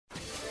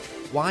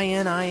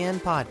YNIN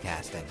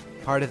Podcasting,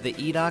 part of the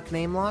EDOC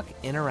NameLock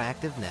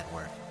Interactive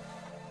Network.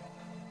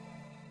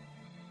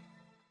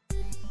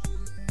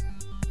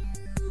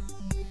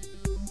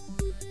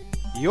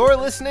 You're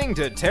listening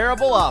to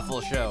Terrible Awful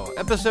Show,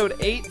 episode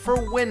 8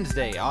 for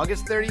Wednesday,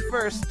 August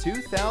 31st,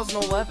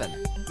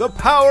 2011. The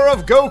power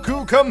of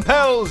Goku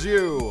compels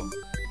you!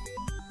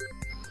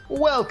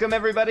 Welcome,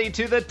 everybody,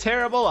 to the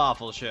Terrible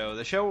Awful Show,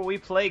 the show where we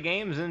play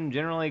games and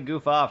generally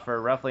goof off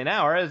for roughly an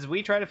hour as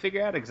we try to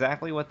figure out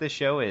exactly what this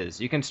show is.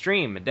 You can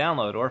stream,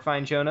 download, or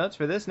find show notes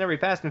for this and every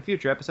past and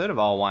future episode of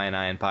all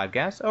YNIN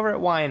podcasts over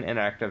at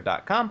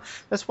yninteractive.com.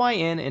 That's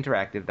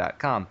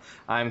yninteractive.com.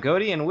 I'm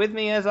Cody, and with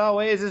me, as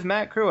always, is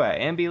Matt Crua,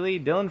 Ambi Lee,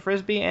 Dylan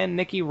Frisbee, and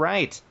Nikki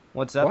Wright.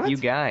 What's up, you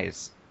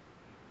guys?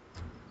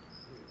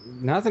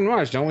 Nothing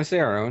much. Don't we say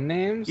our own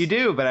names? You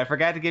do, but I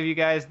forgot to give you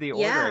guys the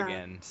order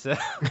again. So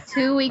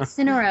 2 weeks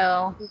in a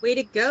row. Way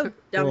to go,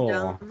 Dum Cool.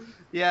 Dum.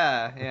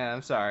 Yeah,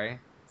 I'm sorry.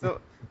 So,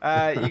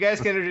 you guys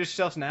can introduce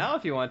yourselves now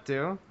if you want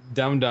to.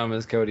 Dum Dum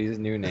is Cody's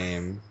new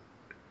name.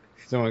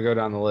 So when we go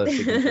down the list,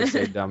 you can just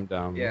say Dum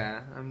Dum.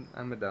 Yeah,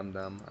 I'm a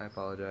dum-dum. I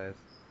apologize.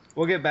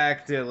 We'll get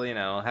back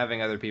to,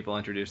 having other people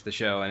introduce the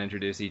show and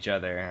introduce each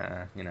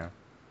other,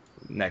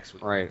 next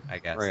week, Right. I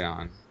guess. Right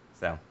on.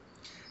 So,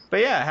 but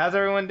yeah, how's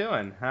everyone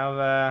doing?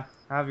 How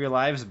have your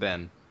lives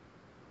been?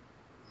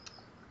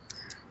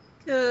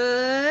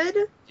 Good.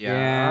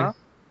 Yeah.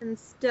 And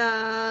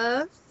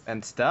stuff.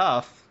 And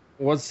stuff.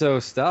 What's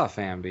so stuff,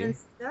 Ambi? And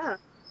stuff.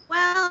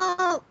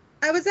 Well,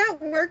 I was at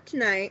work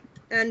tonight,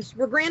 and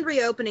we're grand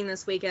reopening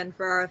this weekend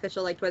for our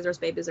official, Toys R Us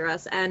Babies R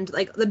Us, and,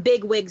 the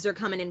big wigs are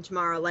coming in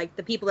tomorrow.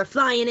 The people are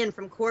flying in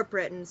from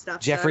corporate and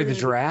stuff. Jeffrey so the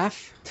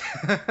Giraffe?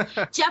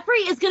 Jeffrey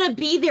is going to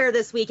be there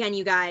this weekend,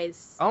 you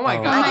guys. Oh my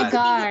Oh. Oh god. my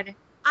god.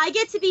 I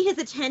get to be his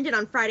attendant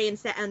on Friday,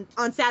 and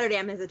on Saturday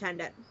I'm his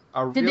attendant.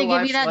 Did they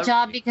give you that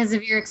job because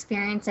of your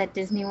experience at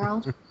Disney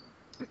World?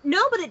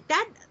 No, but I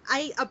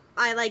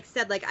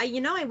said,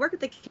 I work with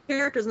the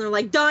characters, and they're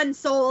like, done,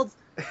 sold.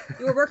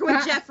 You were working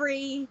with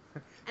Jeffrey.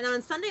 And then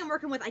on Sunday, I'm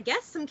working with, I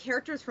guess, some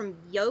characters from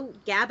Yo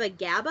Gabba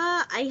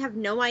Gabba. I have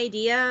no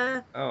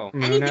idea Oh.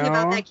 anything No.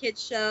 about that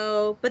kid's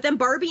show. But then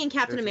Barbie and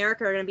Captain There's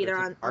America are going to be there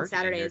There's an on art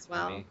Saturday in as here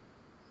for well. me.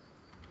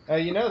 Oh,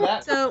 you know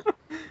that. So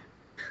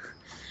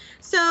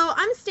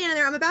I'm standing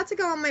there. I'm about to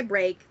go on my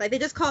break. They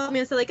just called me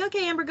and said,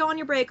 okay, Amber, go on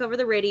your break over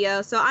the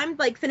radio. So I'm,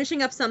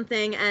 finishing up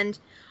something, and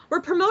we're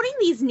promoting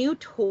these new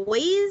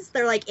toys.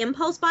 They're,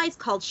 impulse buys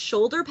called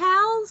Shoulder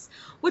Pals,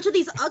 which are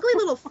these ugly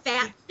little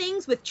fat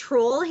things with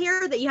troll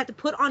hair that you have to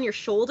put on your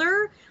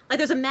shoulder.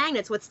 There's a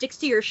magnet, so it sticks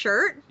to your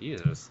shirt.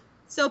 Jesus.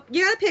 So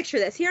you gotta picture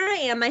this. Here I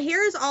am. My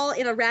hair is all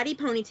in a ratty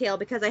ponytail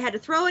because I had to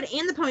throw it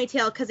in the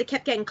ponytail because it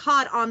kept getting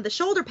caught on the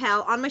shoulder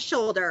pal on my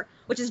shoulder,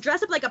 which is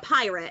dressed up like a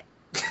pirate.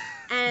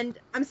 And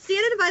I'm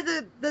standing by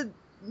the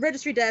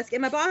registry desk,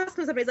 and my boss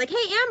comes up and he's like,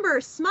 hey,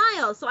 Amber,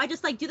 smile. So I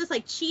just, do this,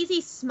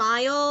 cheesy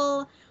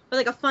smile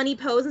with, a funny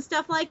pose and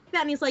stuff like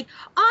that. And he's like,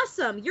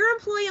 awesome, you're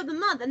Employee of the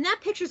Month. And that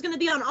picture's going to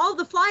be on all of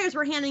the flyers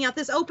we're handing out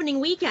this opening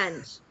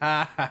weekend.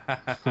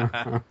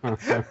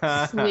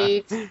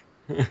 Sweet. And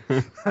I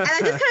just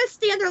kind of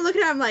stand there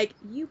looking at him like,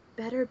 you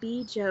better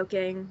be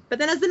joking. But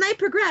then as the night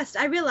progressed,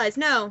 I realized,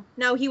 no,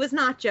 he was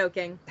not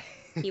joking.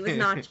 He was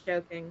not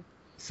joking.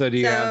 So do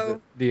you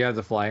have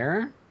the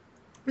flyer?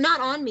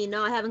 Not on me,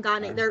 no, I haven't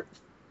gotten it. They're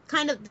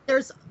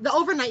there's the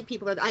overnight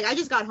people. I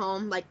just got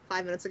home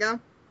 5 minutes ago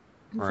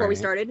before we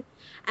started.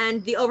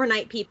 And the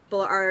overnight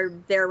people are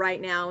there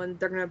right now, and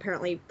they're going to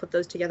apparently put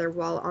those together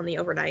while on the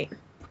overnight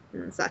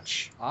and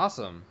such.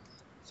 Awesome.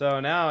 So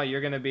now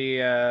you're gonna be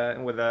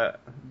with a.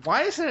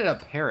 Why isn't it a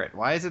parrot?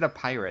 Why is it a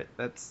pirate?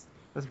 That's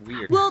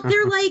weird. Well,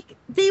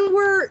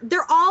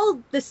 they're all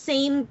the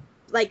same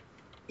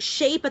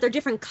shape, but they're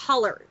different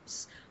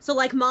colors. So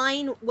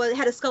mine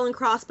had a skull and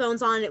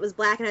crossbones on it. It was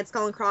black and had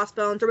skull and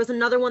crossbones. There was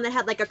another one that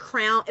had a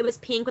crown. It was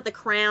pink with a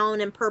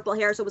crown and purple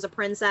hair, so it was a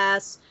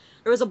princess.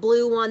 There was a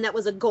blue one that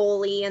was a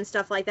goalie and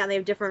stuff like that. They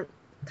have different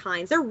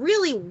kinds. They're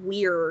really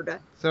weird.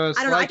 So it's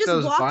I don't know, I just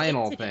those walked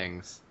vinyl into-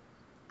 things.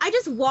 I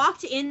just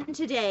walked in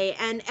today,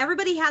 and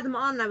everybody had them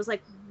on, and I was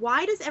like,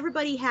 why does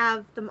everybody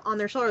have them on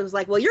their shoulders? I was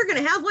like, well, you're going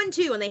to have one,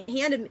 too. And they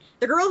handed me,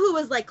 the girl who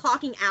was,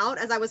 clocking out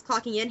as I was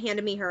clocking in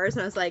handed me hers,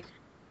 and I was like,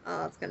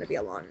 oh, it's going to be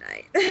a long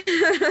night.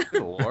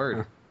 Good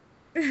Lord.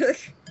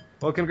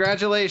 Well,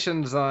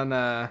 congratulations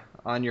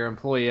on your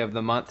Employee of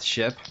the Month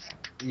ship.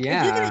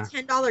 Yeah. You get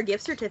a $10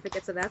 gift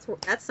certificate, so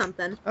that's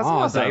something. That's oh,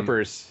 awesome.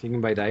 diapers. You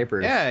can buy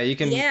diapers. Yeah, you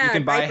can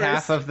buy diapers.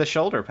 half of the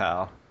shoulder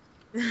pal.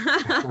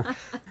 I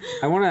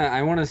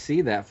wanna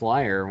see that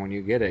flyer when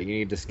you get it. You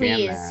need to scan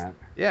Please. that.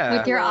 Yeah.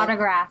 With your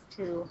autograph,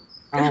 too.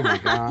 Oh my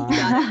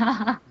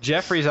god.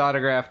 Jeffrey's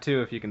autograph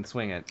too, if you can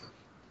swing it.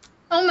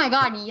 Oh my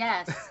god,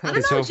 yes. I don't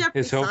His know hope-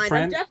 Jeffrey his hope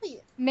signed. print?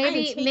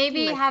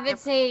 Maybe have it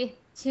say,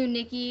 to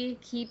Nikki,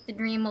 keep the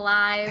dream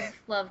alive,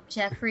 love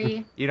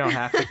Jeffrey. You don't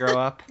have to grow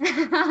up.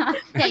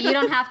 Yeah, you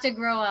don't have to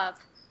grow up.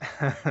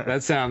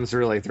 That sounds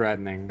really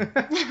threatening.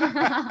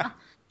 I'm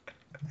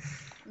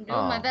doing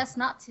my Aw. best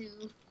not to.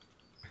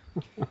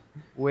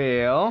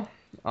 Well,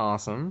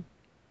 awesome.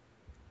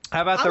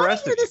 How about I the want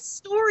rest to hear of you? this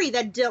story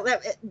that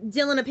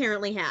Dylan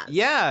apparently has.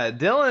 Yeah,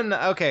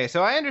 Dylan. Okay,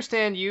 so I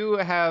understand you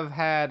have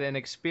had an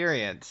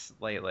experience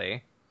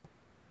lately.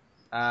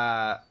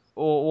 Well,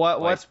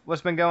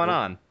 what's been going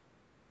on?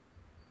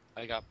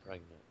 I got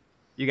pregnant.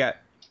 You got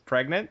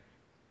pregnant?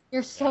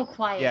 You're so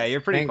quiet. Yeah,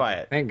 you're pretty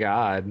quiet. Thank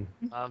God.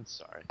 I'm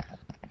sorry.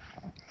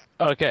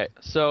 Okay,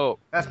 so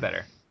That's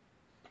better.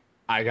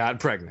 I got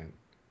pregnant.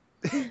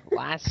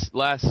 last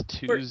In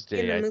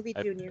Tuesday, the movie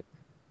Junior.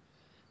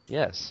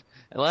 yes,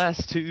 and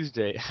last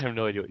Tuesday, I have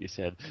no idea what you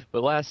said,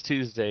 but last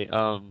Tuesday,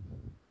 around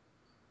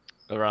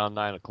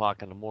 9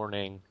 o'clock in the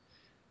morning,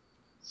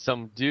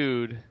 some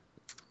dude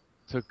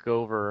took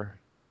over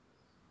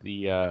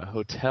the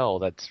hotel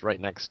that's right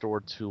next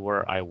door to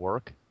where I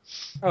work.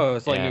 Oh,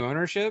 it's like Yeah. new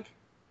ownership?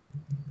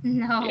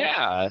 No.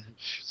 Yeah,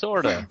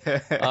 sorta.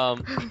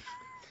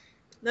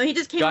 No, he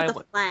just came Guy with a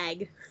went-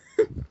 flag.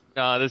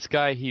 This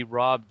guy, he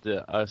robbed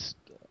a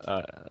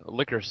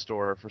liquor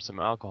store for some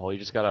alcohol. He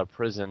just got out of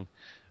prison,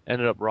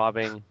 ended up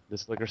robbing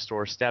this liquor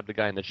store, stabbed a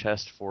guy in the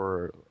chest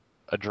for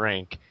a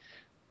drink,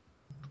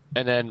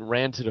 and then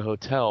ran to the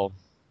hotel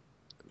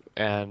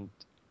and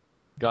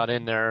got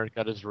in there,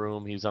 got his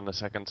room. He was on the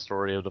second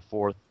story of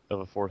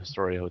a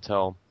fourth-story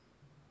hotel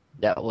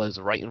that was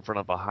right in front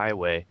of a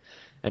highway,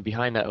 and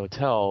behind that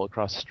hotel,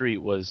 across the street,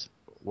 was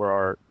where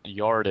our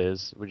yard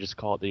is. We just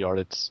call it the yard.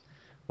 It's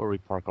where we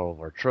park all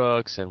of our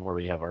trucks and where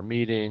we have our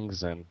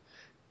meetings and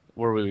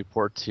where we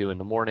report to in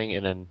the morning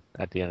and then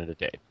at the end of the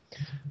day.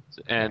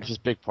 And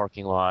just big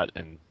parking lot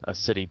and a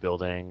city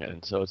building,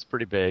 and so it's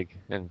pretty big,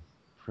 and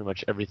pretty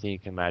much everything you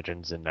can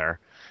imagine is in there.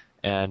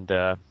 And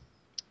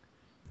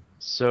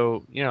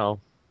so,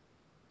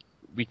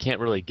 we can't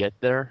really get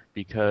there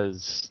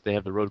because they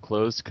have the road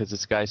closed because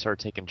this guy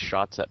started taking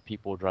shots at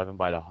people driving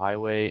by the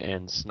highway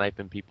and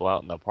sniping people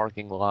out in the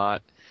parking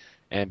lot,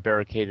 and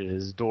barricaded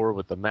his door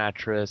with the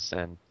mattress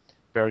and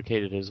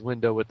barricaded his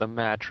window with the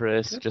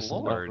mattress. Good just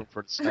enough Lord. room for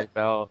it to snipe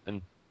out.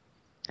 And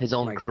his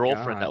own my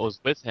girlfriend God. that was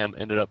with him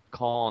ended up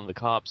calling the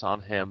cops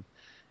on him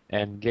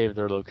and gave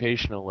their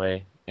location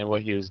away and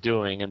what he was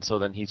doing. And so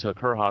then he took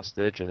her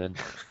hostage, and then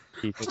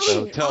he took the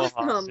hotel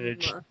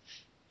hostage,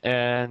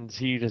 and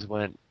he just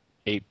went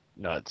ape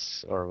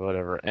nuts or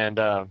whatever. And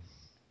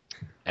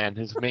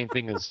his main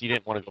thing is he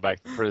didn't want to go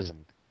back to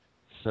prison.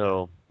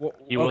 So Well,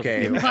 He wasn't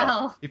okay. even-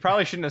 Well, You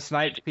probably shouldn't have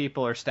sniped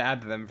people or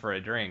stabbed them for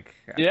a drink.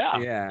 yeah.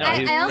 Yeah. No, I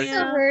he's also pretty-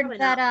 Yeah, heard probably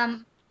that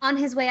on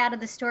his way out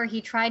of the store,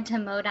 he tried to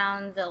mow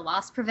down the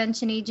loss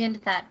prevention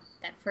agent that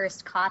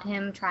first caught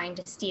him trying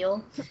to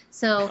steal.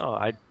 So,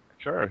 Oh,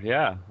 sure,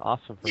 yeah,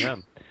 awesome for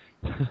him.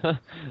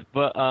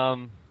 But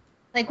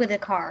like with a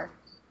car.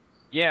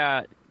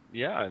 yeah,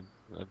 I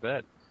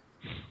bet.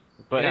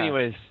 But Yeah.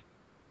 anyways,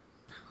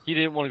 he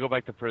didn't want to go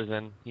back to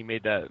prison. He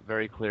made that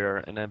very clear.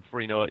 And then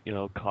before you know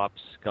it,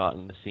 cops got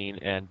on the scene,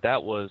 and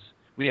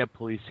we have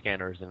police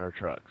scanners in our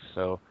trucks,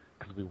 so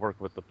because we work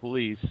with the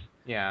police.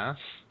 Yeah.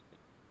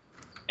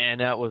 And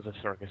that was a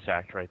circus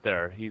act right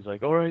there. He's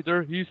like, all right,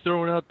 there, he's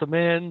throwing out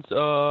demands.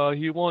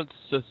 He wants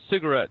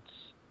cigarettes.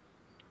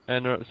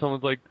 And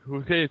someone's like,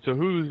 okay, so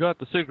who's got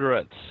the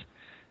cigarettes?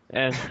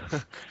 And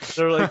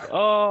they're like,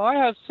 oh, I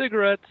have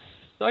cigarettes.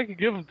 I could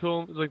give them to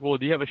him. It's like, well,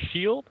 do you have a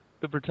shield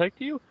to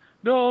protect you?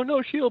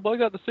 No shield, but I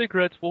got the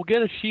cigarettes. Well,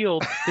 get a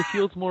shield. The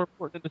shield's more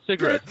important than the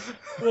cigarettes.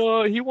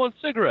 Well, he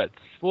wants cigarettes.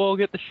 Well,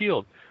 get the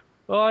shield.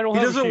 Oh, I don't He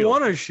have a doesn't shield.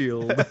 want a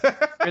shield.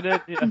 And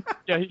then,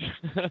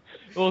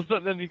 well, so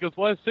then he goes,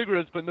 well, I have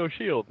cigarettes, but no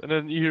shield. And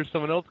then you hear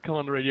someone else come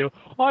on the radio,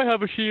 I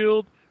have a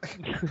shield.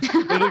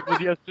 They're like, well,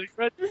 do you have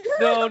cigarettes?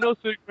 No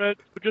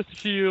cigarettes, but just a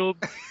shield.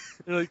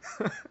 They're like,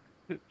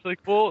 it's like,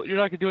 well, you're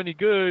not going to do any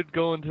good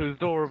going to his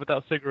door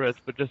without cigarettes,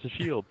 but just a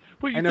shield.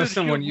 Well, you I know said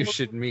someone shield you was-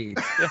 should meet.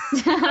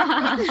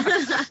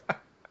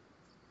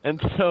 And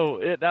so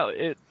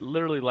it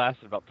literally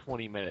lasted about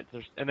 20 minutes.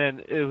 And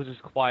then it was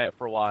just quiet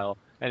for a while.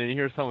 And then you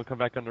hear someone come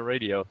back on the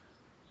radio.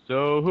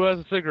 So who has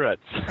the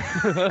cigarettes?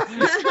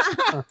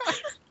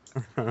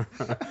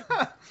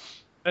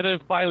 And then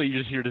finally you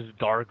just hear this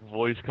dark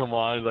voice come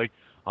on, like,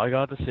 I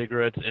got the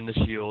cigarettes and the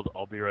shield,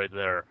 I'll be right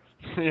there.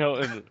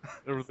 And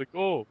everyone's like,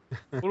 oh,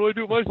 what do I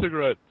do with my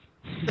cigarettes?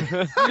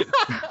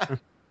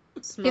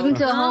 Give him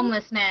to a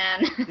homeless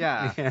man.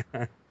 Yeah.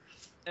 Yeah.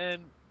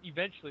 And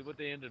eventually what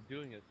they ended up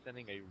doing is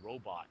sending a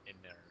robot in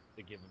there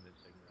to give him his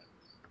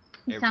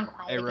cigarettes. You sound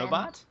quiet A again.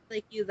 robot?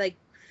 Like you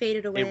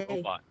faded away. A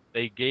robot.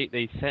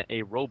 They sent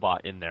a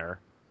robot in there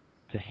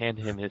to hand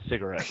him his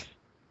cigarettes.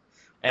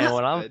 And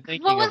what I'm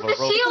thinking What was of a the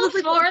robot. shield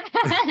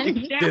for then?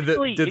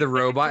 Exactly. Did the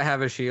robot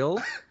have a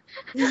shield?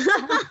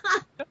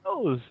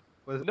 knows?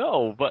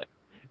 No, but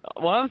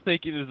what I'm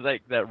thinking is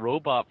like that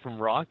robot from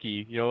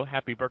Rocky,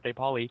 Happy Birthday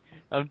Polly.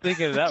 I'm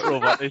thinking of that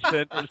robot they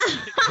sent his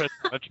cigarettes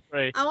on a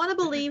tray. I want to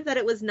believe that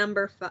it was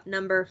number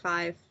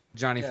 5.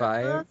 Johnny Yeah.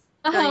 Five?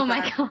 Oh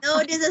my god. No,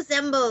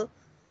 disassemble.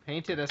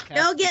 Painted as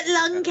Don't get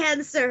lung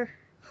cancer.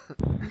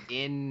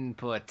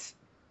 input.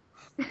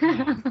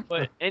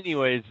 But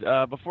anyways,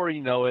 before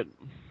you know it,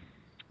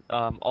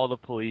 all the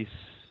police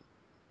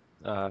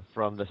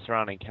from the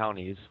surrounding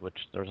counties, which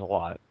there's a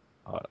lot,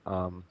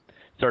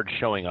 started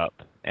showing up,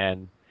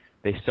 and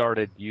they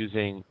started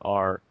using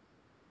our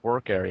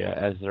work area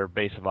as their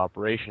base of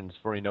operations.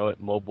 Before you know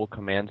it, mobile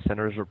command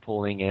centers were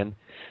pulling in.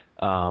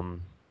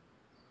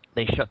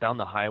 They shut down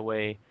the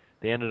highway.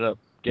 They ended up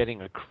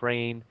getting a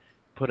crane,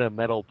 put a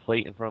metal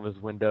plate in front of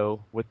his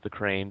window with the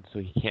crane so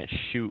he can't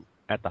shoot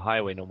at the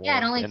highway no more. Yeah,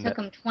 it only took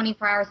him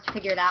 24 hours to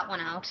figure that one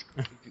out.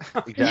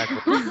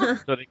 Exactly.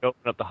 So they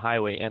opened up the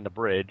highway and the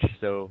bridge,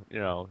 so,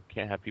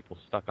 can't have people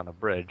stuck on a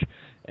bridge.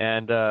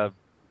 And, so,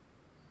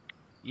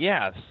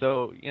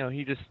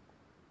 he just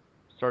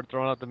started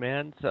throwing out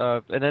demands.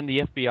 And then the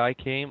FBI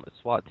came,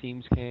 SWAT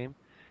teams came,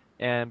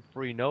 and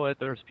before you know it,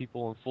 there's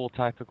people in full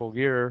tactical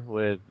gear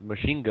with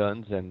machine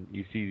guns, and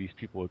you see these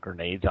people with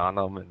grenades on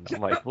them, and I'm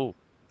like, oh,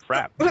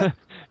 crap.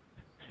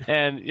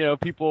 And,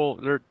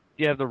 people,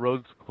 you have the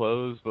roads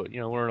closed, but,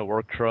 we're in a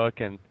work truck,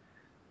 and,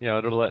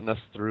 they're letting us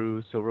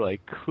through, so we're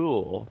like,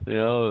 cool,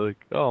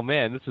 oh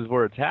man, this is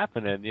where it's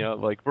happening,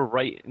 we're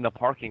right in the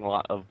parking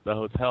lot of the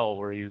hotel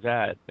where he was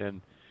at,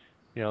 and,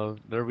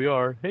 there we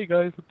are, hey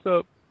guys, what's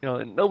up?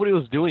 And nobody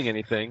was doing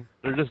anything,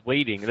 they're just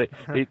waiting.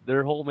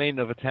 Their whole main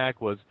of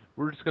attack was,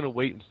 we're just going to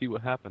wait and see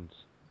what happens.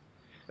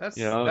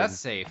 That's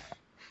safe.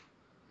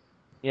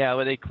 Yeah,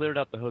 but they cleared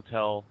out the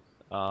hotel,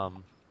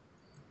 and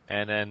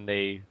then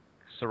they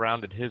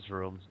surrounded his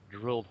rooms,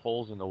 drilled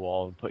holes in the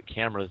wall, and put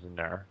cameras in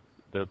there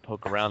to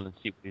poke around and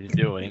see what he's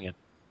doing.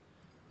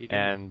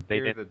 And they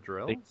did the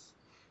drills.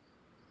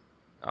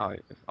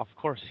 Of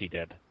course he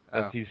did.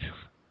 Oh.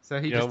 So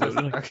he just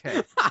doesn't.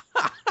 Okay.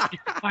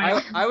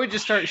 I would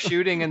just start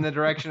shooting in the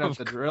direction of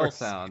the drill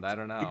sound. I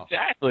don't know.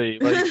 Exactly.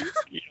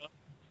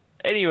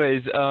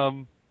 Anyways,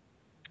 I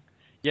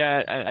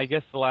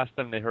guess the last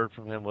time they heard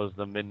from him was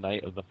the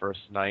midnight of the first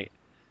night.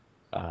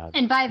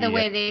 And by the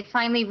way, they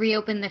finally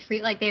reopened the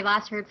free. Like they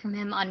last heard from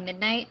him on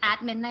midnight.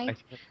 At midnight.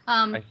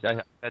 I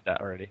said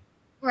that already.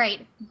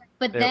 Right,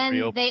 but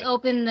then they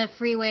opened the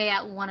freeway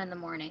at 1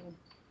 a.m.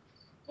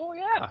 Oh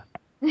yeah.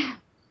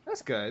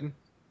 That's good.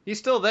 He's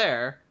still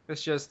there.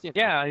 It's just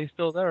yeah, he's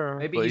still there.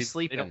 Maybe he's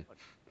sleeping.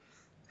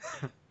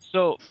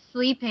 So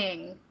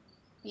sleeping.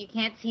 You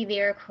can't see the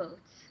air quotes.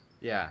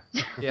 Yeah.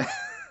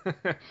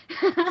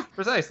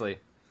 Precisely.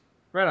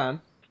 Right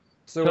on.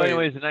 So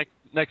anyways, the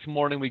next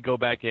morning we go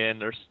back in.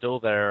 They're still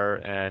there,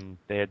 and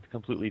they had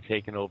completely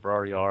taken over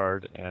our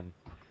yard, and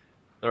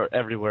they're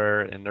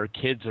everywhere. And their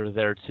kids are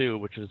there too,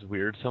 which is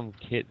weird. Some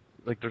kid,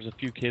 there's a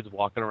few kids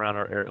walking around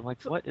our area. I'm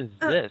like, what is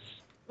this?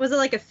 Was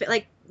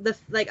it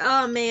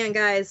oh man,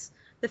 guys,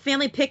 the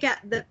family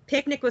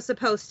picnic was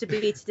supposed to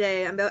be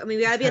today.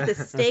 We gotta be at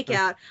this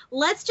stakeout.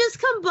 Let's just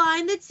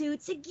combine the two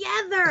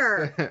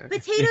together.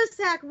 Potato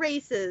sack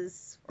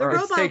races. The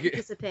robots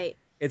participate.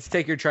 It's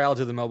take your child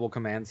to the mobile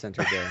command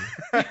center day.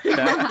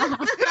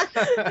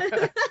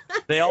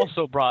 They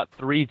also brought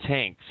 3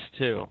 tanks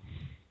too.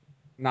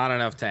 Not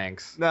enough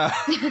tanks. No.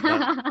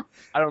 I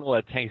don't know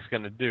what a tank's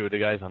gonna do. The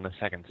guy's on the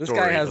second story. This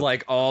guy has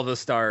all the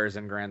stars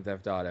in Grand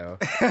Theft Auto.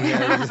 He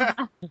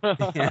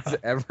has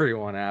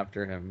everyone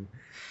after him.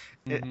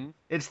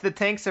 It's the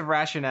tanks of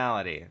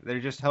rationality. They're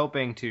just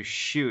hoping to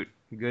shoot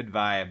good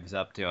vibes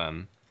up to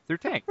him through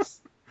tanks.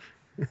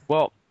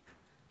 Well,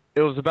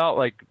 it was about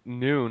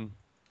noon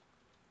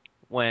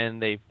when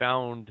they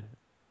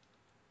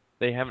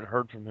haven't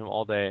heard from him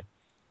all day.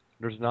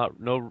 There's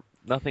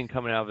nothing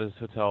coming out of his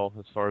hotel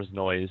as far as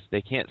noise.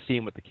 They can't see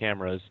him with the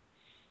cameras.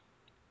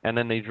 And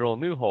then they drill a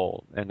new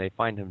hole, and they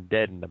find him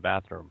dead in the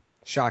bathroom.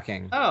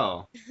 Shocking.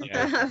 Oh.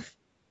 Yeah.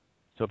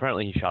 So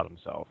apparently he shot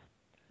himself.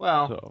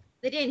 Well. So,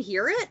 they didn't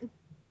hear it?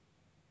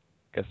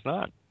 Guess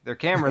not. Their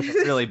cameras are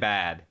really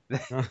bad.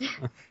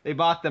 They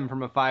bought them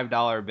from a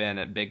 $5 bin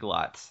at Big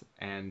Lots.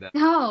 And,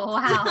 oh,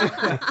 wow.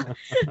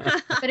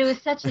 But it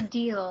was such a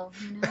deal,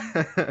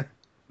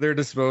 They're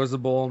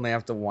disposable, and they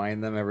have to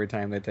wind them every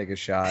time they take a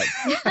shot.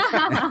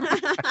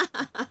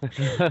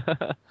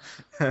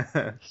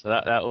 So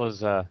that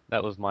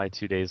was my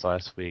 2 days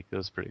last week. It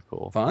was pretty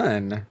cool.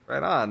 Fun.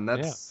 Right on.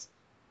 That's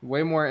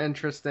way more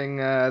interesting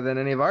than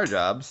any of our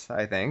jobs,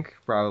 I think,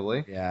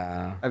 probably.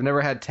 Yeah. I've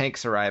never had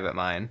tanks arrive at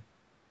mine.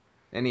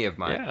 Any of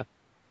mine. Yeah.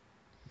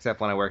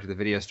 Except when I worked at the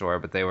video store,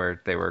 but they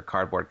were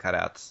cardboard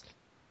cutouts.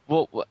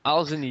 Well, I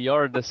was in the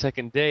yard the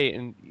second day,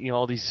 and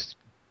all these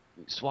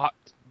SWAT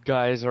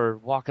guys are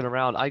walking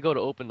around. I go to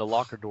open the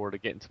locker door to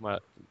get into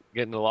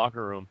the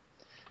locker room,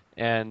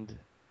 and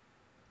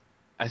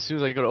as soon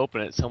as I go to open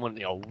it, someone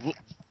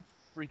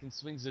freaking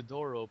swings the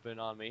door open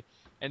on me,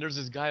 and there's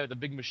this guy with a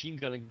big machine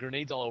gun and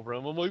grenades all over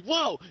him. I'm like,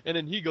 whoa! And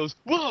then he goes,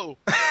 whoa!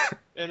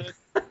 And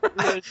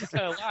I just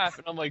kind of laugh,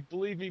 and I'm like,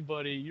 believe me,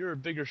 buddy, you're a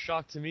bigger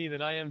shock to me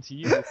than I am to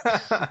you.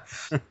 I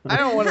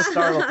don't want to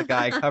startle the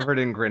guy covered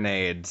in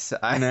grenades.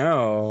 I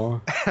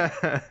know.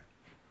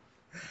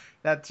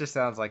 That just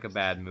sounds like a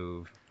bad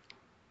move.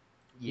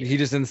 Yeah. He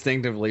just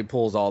instinctively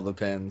pulls all the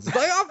pins.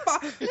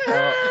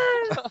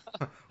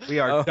 We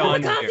are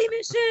done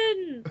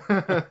mission!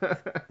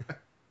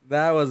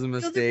 That was a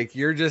mistake.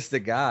 You're just a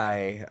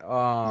guy.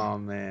 Oh,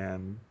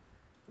 man.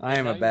 I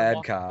am a bad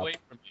cop.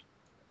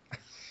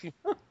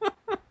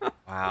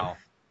 Wow.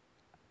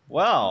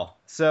 Well,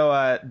 So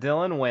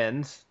Dylan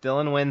wins.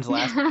 Dylan wins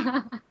last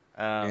week.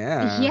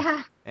 Yeah.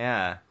 Yeah.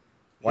 Yeah.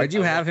 Why'd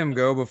you have him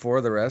go before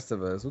the rest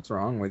of us? What's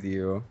wrong with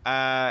you?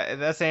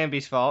 That's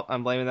Ambi's fault.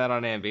 I'm blaming that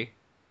on Ambi.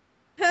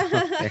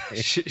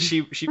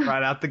 She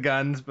brought out the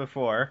guns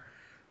before.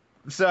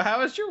 So how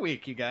was your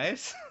week, you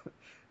guys?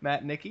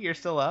 Matt, Nikki, you're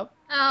still up?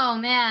 Oh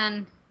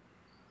man,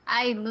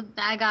 I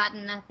got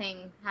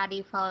nothing. How do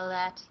you follow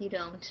that? You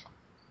don't.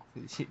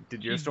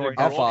 Did your He's story?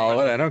 the I'll follow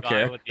it, I don't guy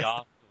care. With the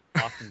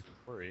awesome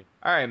story.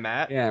 All right,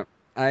 Matt. Yeah.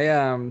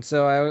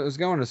 So I was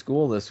going to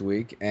school this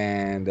week,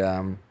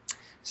 and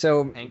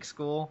so Tank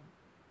school.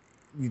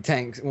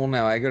 Well,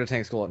 no, I go to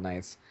tank school at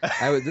nights.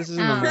 This is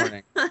in the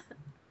morning.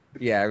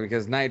 Yeah,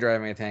 because night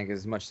driving a tank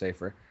is much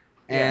safer.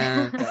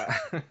 And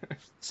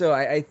so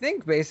I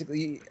think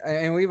basically,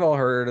 and we've all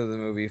heard of the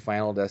movie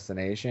Final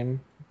Destination,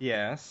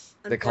 Yes.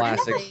 the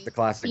classic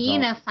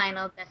Being film. a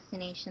Final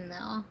Destination,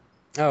 though.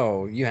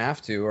 Oh, you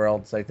have to, or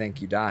else I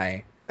think you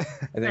die. I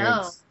think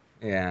No.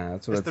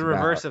 that's what It's it's the about.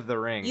 reverse of the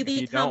ring. You if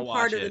you become don't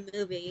part watch of it. the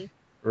movie.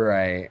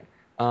 Right.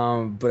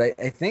 But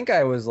I think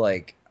I was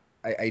like,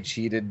 I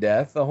cheated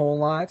death a whole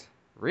lot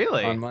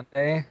Really? on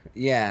Monday.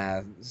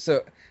 Yeah.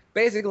 So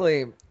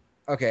basically,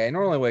 okay, I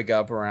normally wake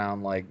up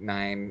around like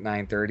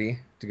 9:30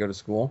 to go to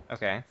school.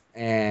 Okay.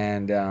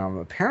 And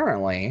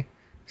apparently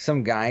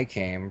some guy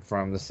came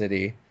from the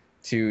city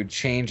to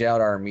change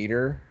out our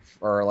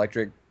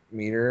electric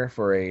meter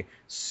for a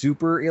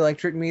super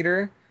electric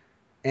meter.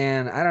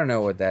 And I don't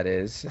know what that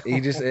is. He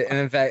just, and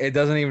in fact, it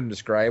doesn't even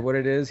describe what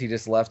it is. He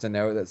just left a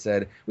note that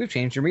said, "We've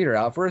changed your meter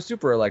out for a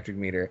super electric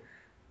meter."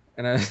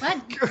 And I was,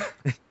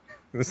 What?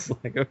 was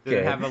like, Did okay.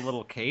 it have a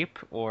little cape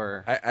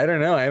or? I don't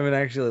know. I haven't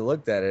actually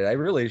looked at it. I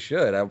really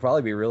should. I'll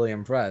probably be really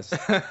impressed.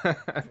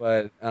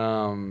 But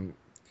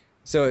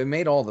so it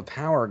made all the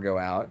power go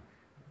out,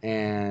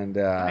 and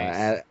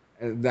Nice.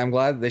 I'm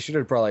glad they should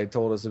have probably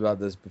told us about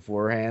this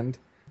beforehand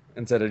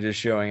instead of just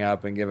showing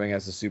up and giving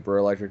us a super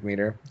electric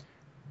meter.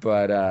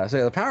 But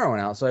so the power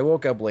went out, so I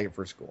woke up late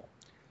for school.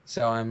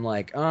 So I'm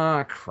like,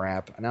 oh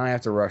crap! Now I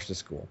have to rush to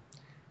school,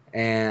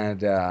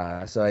 and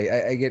so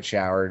I get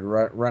showered,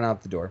 run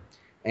out the door,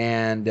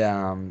 and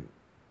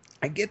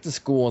I get to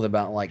school with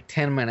about like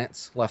 10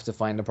 minutes left to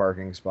find a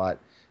parking spot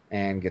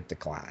and get to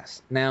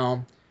class.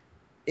 Now,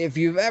 if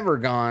you've ever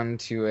gone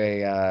to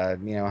a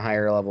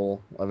higher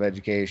level of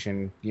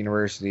education,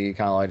 university,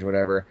 college,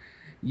 whatever,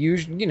 you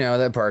know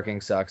that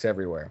parking sucks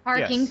everywhere.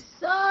 Parking Yes.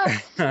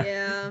 sucks.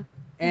 Yeah.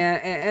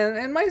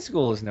 And my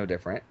school is no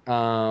different.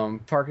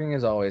 Parking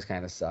has always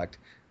kind of sucked,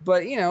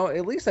 but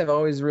at least I've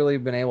always really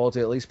been able to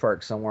at least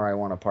park somewhere I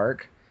want to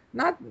park.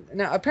 Now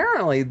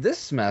apparently this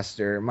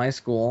semester my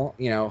school,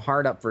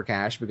 hard up for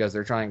cash because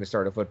they're trying to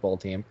start a football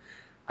team,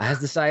 has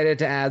decided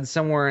to add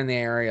somewhere in the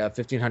area of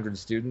 1,500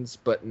 students,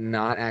 but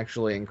not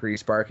actually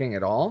increase parking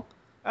at all.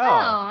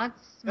 Oh,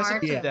 That's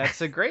smart.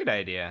 that's a great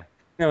idea.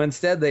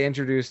 Instead they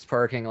introduced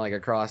parking like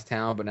across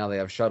town, but now they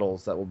have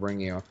shuttles that will bring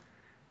you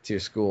to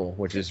school,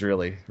 which is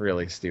really,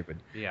 really stupid.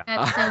 Yeah.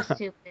 That's so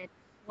stupid.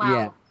 Wow.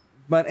 Yeah.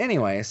 But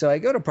anyway, so I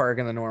go to park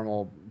in the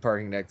normal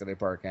parking deck that I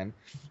park in,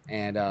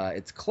 and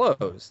it's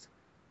closed.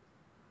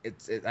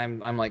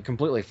 I'm like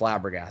completely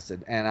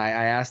flabbergasted, and I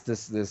asked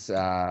this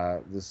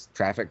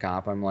traffic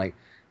cop, I'm like,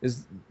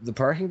 is the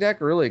parking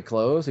deck really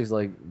closed? He's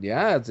like,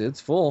 yeah,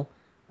 it's full.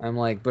 I'm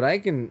like, but I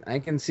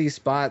can see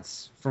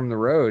spots from the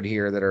road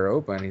here that are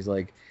open. He's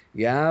like,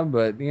 yeah,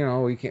 but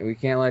we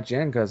can't let you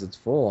in because it's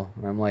full.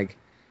 And I'm like,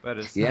 But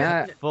it's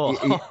yeah, not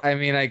full. I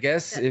mean, I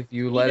guess if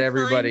you You let define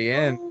everybody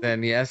in, full?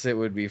 then yes, it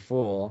would be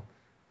full.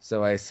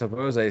 So I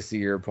suppose I see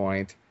your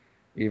point,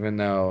 even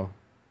though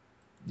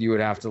you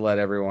would have to let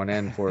everyone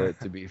in for it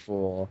to be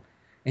full.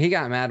 And he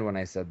got mad when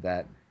I said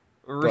that.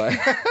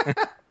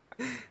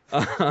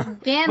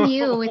 Damn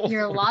you with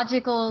your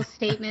logical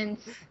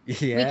statements.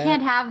 Yeah, We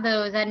can't have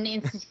those at an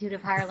Institute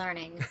of Higher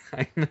Learning.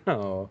 I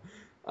know.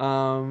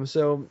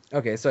 So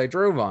I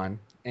drove on,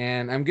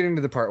 and I'm getting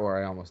to the part where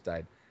I almost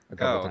died a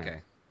couple times.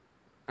 okay.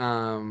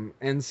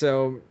 And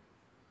so,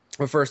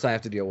 but first I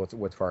have to deal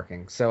with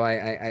parking. So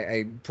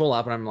I pull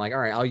up and I'm like, all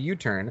right, I'll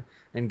U-turn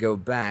and go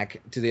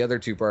back to the other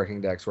two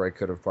parking decks where I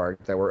could have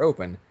parked that were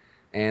open.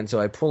 And so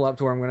I pull up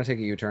to where I'm going to take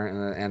a U-turn,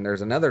 and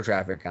there's another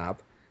traffic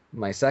cop,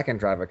 my second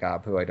traffic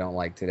cop, who I don't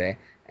like today.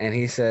 And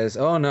he says,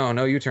 oh,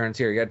 no U-turns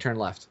here. You got to turn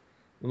left.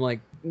 I'm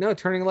like, no,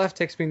 turning left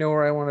takes me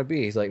nowhere I want to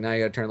be. He's like, no,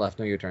 you got to turn left,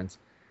 no U-turns.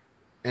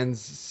 And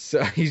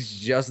so he's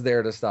just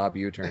there to stop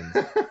U-turns.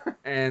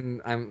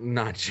 And I'm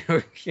not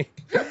joking.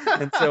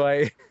 And so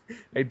I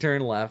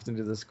turn left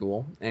into the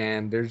school,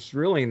 and there's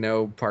really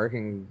no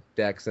parking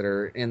decks that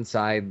are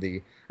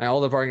inside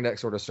all the parking decks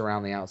sort of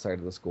surround the outside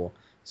of the school.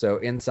 So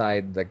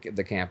inside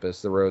the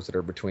campus, the rows that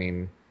are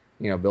between,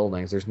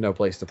 buildings, there's no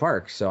place to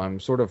park. So I'm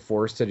sort of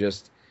forced to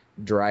just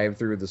drive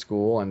through the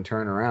school and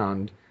turn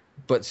around,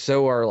 but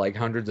so are like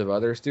hundreds of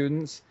other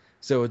students.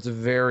 So it's a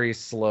very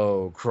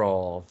slow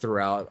crawl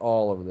throughout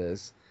all of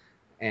this.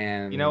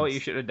 And You know what you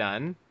should have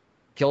done?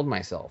 killed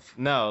myself.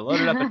 No,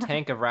 loaded up a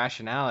tank of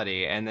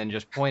rationality and then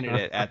just pointed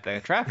it at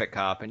the traffic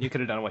cop, and you could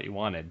have done what you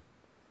wanted.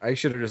 I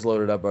should have just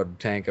loaded up a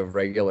tank of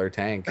regular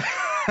tank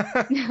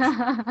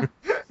and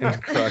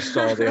crushed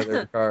all the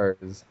other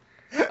cars.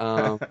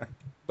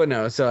 But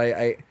no, so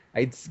I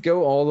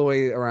go all the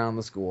way around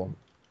the school,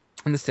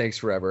 and this takes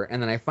forever.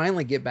 And then I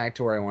finally get back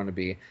to where I want to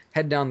be,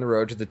 head down the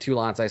road to the 2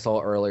 lots I saw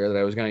earlier that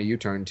I was going to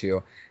U-turn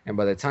to, and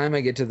by the time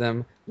I get to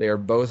them, they are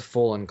both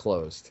full and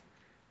closed.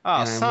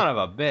 Oh, And son of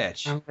a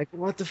bitch. I'm like,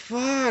 what the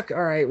fuck?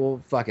 All right,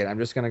 well, fuck it. I'm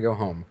just going to go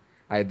home.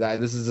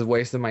 This is a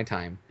waste of my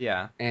time.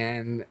 Yeah.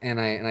 And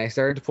I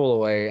started to pull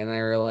away, and I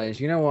realized,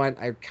 you know what?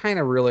 I kind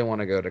of really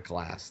want to go to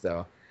class,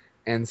 though.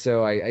 And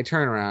so I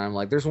turn around. I'm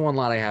like, there's one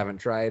lot I haven't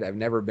tried. I've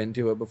never been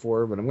to it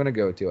before, but I'm going to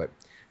go to it.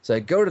 So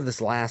I go to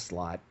this last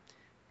lot,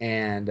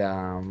 and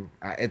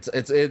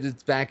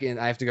it's back in.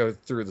 I have to go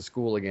through the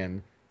school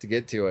again to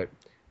get to it.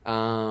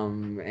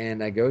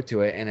 And I go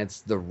to it, and it's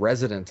the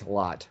resident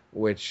lot,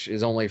 which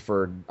is only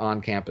for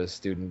on-campus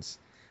students.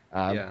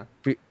 Yeah.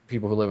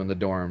 People who live in the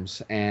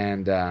dorms,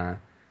 and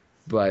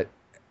but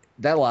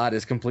that lot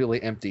is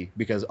completely empty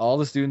because all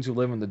the students who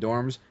live in the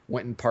dorms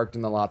went and parked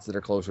in the lots that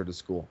are closer to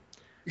school.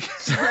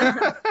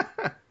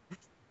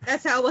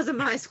 That's how it was in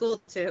my school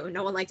too.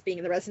 No one likes being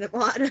in the resident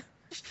lot.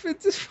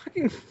 It's a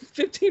fucking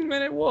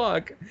 15-minute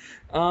walk.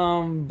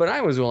 But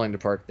I was willing to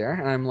park there,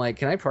 and I'm like,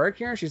 can I park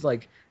here? And she's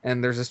like,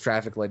 and there's this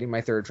traffic lady,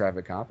 my third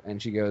traffic cop,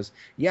 and she goes,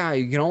 yeah,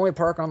 you can only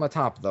park on the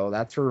top, though.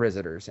 That's for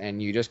visitors,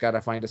 and you just got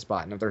to find a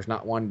spot. And if there's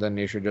not one, then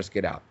you should just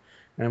get out.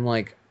 And I'm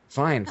like,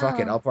 fine, fuck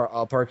it, I'll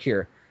park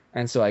here.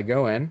 And so I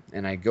go in,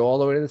 and I go all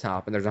the way to the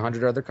top, and there's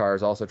 100 other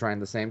cars also trying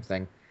the same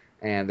thing,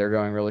 and they're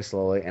going really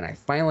slowly. And I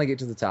finally get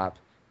to the top,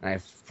 and I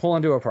pull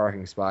into a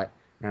parking spot,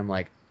 and I'm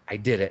like, I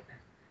did it.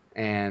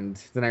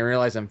 And then I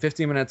realize I'm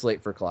 15 minutes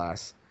late for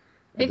class.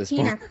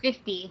 15 or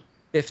 50?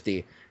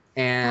 50.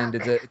 And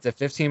it's a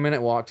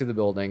 15-minute walk to the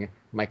building.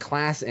 My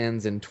class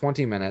ends in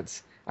 20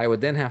 minutes. I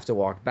would then have to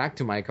walk back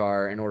to my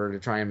car in order to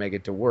try and make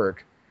it to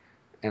work.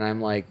 And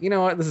I'm like, you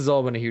know what? This has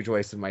all been a huge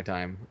waste of my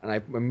time. And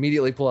I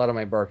immediately pull out of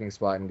my parking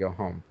spot and go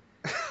home.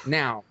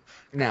 Now,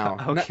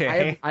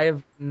 Okay. I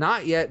have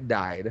not yet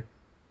died,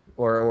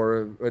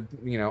 or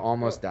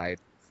almost died.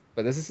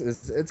 But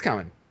it's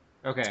coming.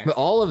 Okay. But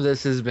all of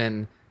this has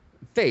been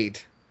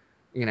fate,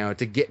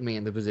 to get me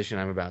in the position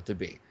I'm about to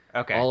be.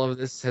 Okay. All of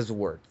this has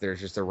worked. There's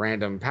just a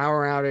random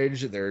power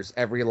outage.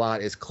 Every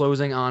lot is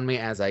closing on me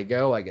as I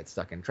go. I get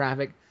stuck in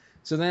traffic.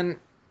 So then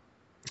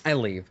I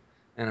leave,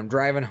 and I'm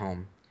driving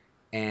home,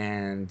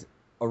 and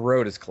a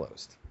road is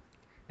closed.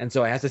 And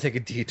so I have to take a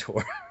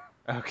detour.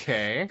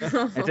 Okay.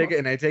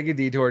 I take a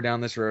detour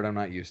down this road I'm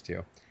not used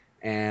to.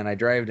 And I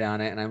drive down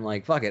it, and I'm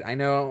like, fuck it. I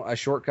know a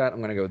shortcut. I'm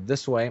going to go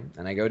this way.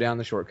 And I go down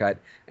the shortcut,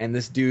 and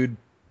this dude,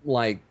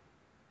 I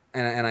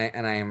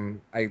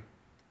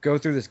go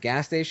through this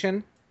gas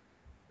station,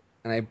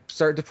 and I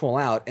start to pull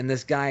out, and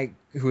this guy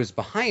who is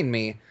behind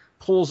me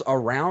pulls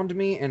around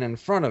me and in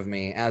front of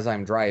me as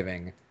I'm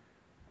driving.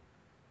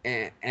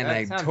 And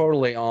I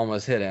totally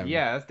almost hit him.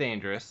 Yeah, that's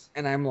dangerous.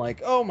 And I'm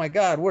like, oh my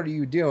God, what are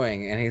you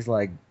doing? And he's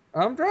like,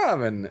 I'm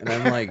driving. And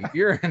I'm like,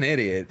 you're an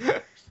idiot.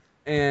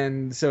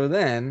 And so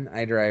then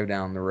I drive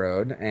down the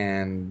road,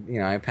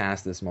 and I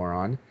pass this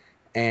moron,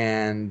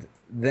 and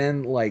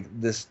then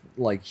this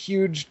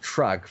huge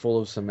truck full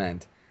of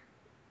cement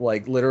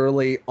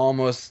literally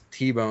almost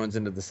T-bones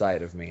into the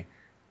side of me,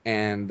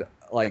 and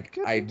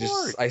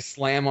I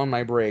slam on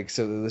my brakes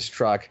so that this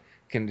truck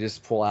can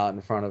just pull out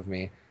in front of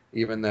me,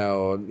 even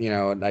though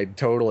I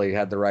totally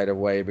had the right of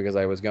way because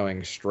I was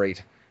going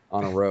straight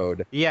on a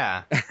road.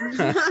 Yeah.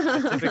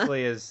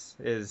 Typically is.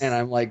 And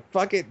I'm like,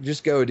 fuck it,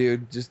 just go,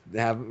 dude. Just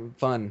have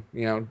fun,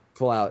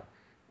 pull out.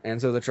 And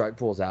so the truck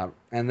pulls out.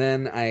 And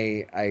then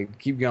I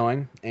keep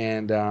going,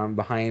 and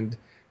behind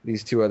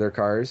these 2 other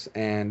cars,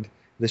 and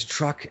this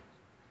truck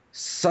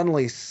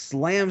suddenly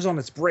slams on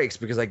its brakes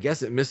because I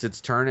guess it missed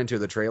its turn into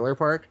the trailer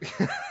park.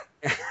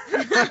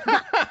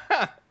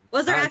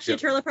 Was there actually a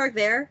trailer park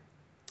there?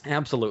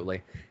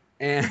 Absolutely.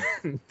 And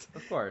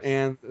Of course.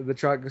 And the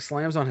truck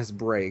slams on his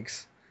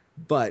brakes,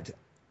 but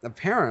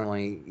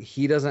apparently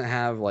he doesn't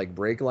have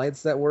brake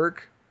lights that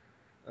work.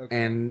 Okay.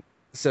 And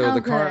so the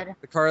good.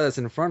 car that's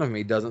in front of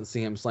me doesn't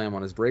see him slam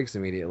on his brakes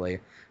immediately.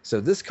 So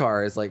this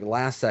car is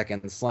last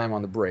second slam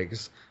on the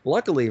brakes.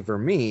 Luckily for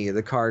me,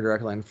 the car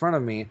directly in front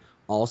of me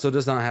also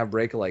does not have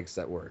brake lights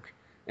that work.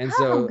 And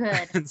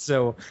good.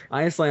 so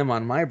I slam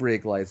on my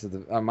brake lights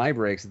on my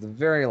brakes at the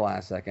very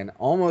last second,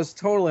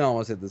 totally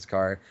almost hit this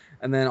car,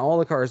 and then all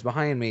the cars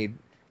behind me,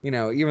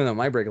 even though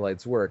my brake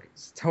lights work,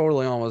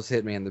 totally almost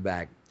hit me in the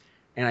back.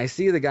 And I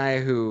see the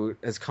guy who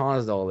has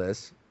caused all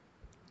this,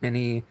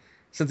 and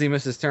since he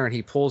missed his turn,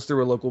 he pulls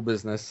through a local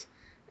business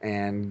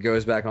and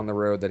goes back on the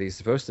road that he's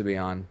supposed to be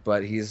on.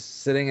 But he's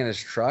sitting in his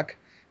truck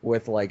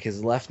with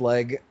his left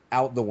leg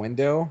out the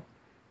window,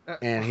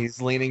 and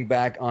he's leaning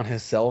back on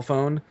his cell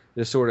phone,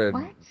 just sort of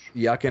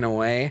yucking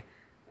away.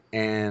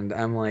 And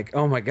I'm like,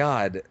 oh my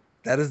God,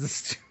 that is the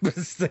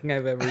stupidest thing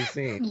I've ever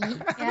seen.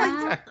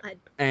 Yeah.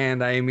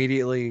 And I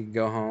immediately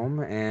go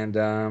home, and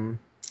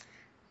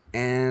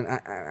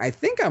I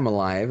think I'm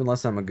alive,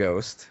 unless I'm a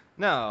ghost.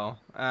 No.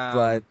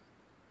 But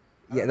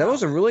yeah, that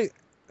was a really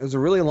It was a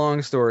really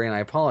long story, and I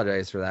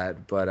apologize for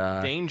that.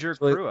 But Danger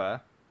so it- Crua.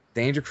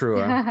 Danger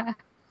Crua.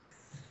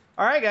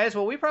 All right, guys.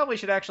 Well, we probably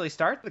should actually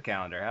start the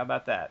calendar. How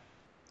about that?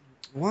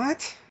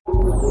 What?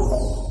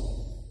 Woo.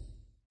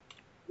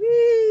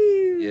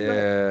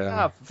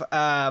 Yeah.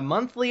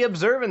 Monthly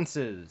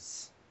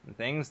observances.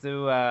 Things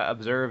to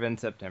observe in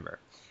September.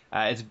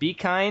 It's Be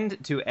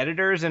Kind to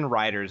Editors and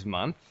Writers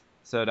Month.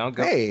 So don't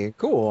go. Hey,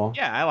 cool.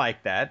 Yeah, I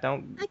like that.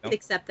 Don't I could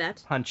accept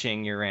that.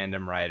 punching your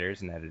random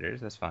writers and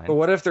editors. That's fine. But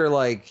what if they're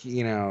like,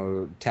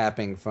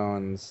 tapping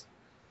phones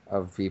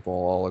of people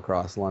all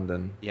across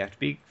London? You have to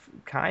be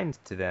kind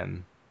to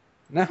them.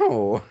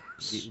 No.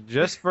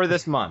 Just for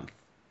this month.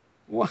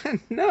 What?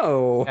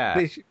 No. Yeah.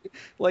 They should,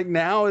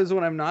 now is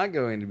when I'm not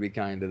going to be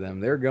kind to them.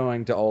 They're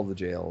going to all the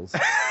jails.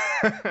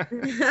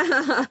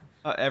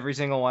 Every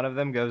single one of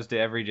them goes to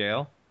every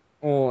jail.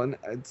 Well, and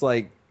it's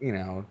like,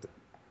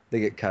 they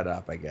get cut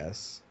up, I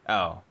guess.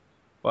 Oh,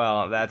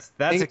 well, that's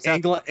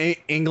acceptable.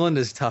 England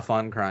is tough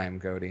on crime,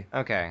 Cody.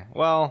 Okay,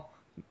 well,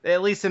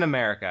 at least in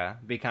America,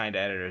 be kind to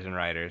editors and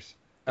writers.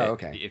 Oh,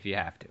 okay. If you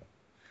have to.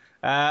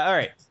 All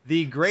right,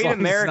 the Great As long as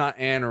it's American. not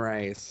Anne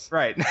Rice.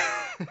 Right.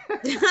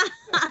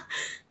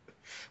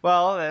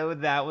 Well,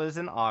 that was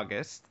in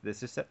August.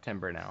 This is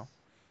September now.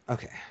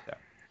 Okay.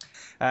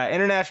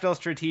 International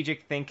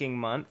Strategic Thinking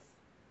Month,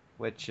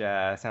 which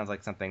sounds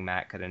like something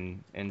Matt could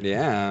enjoy.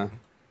 Yeah.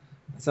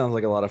 Sounds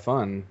like a lot of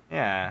fun.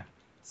 Yeah.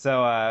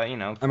 So,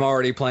 I'm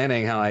already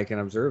planning how I can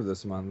observe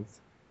this month.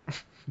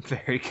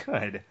 very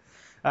good.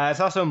 It's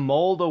also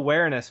Mold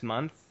Awareness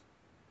Month.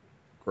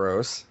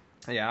 Gross.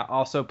 Yeah.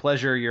 Also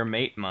Pleasure Your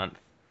Mate Month.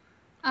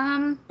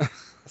 Um,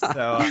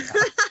 So.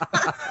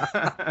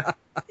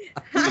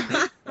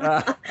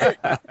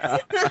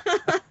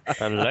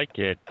 I like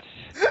it.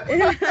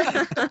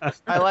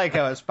 I like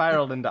how it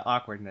spiraled into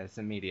awkwardness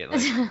immediately.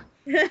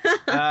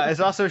 It's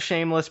also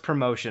Shameless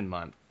Promotion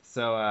Month.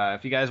 So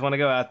if you guys want to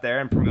go out there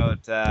and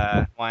promote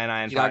Wine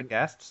Iron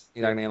podcasts,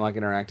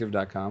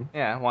 Interactive.com.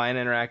 yeah,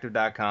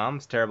 wineinteractive.com.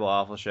 It's a Terrible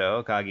Awful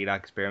Show, Cog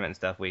Doc Experiment and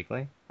Stuff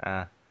Weekly.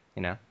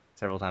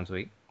 Several times a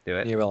week. Do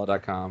it.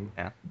 Neobella.com.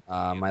 Yeah.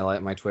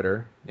 My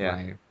Twitter. Yeah.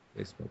 My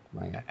Facebook.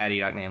 My At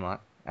Edoc Namelock.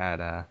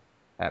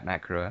 At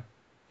Matt Crua.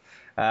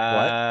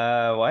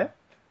 What?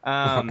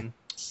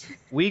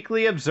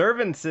 Weekly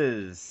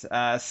observances.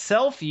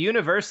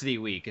 Self-University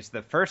Week. It's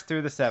the 1st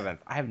through the 7th.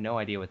 I have no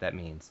idea what that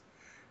means.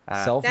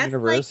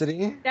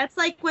 Self-University? That's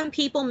like when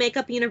people make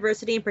up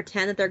university and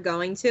pretend that they're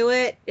going to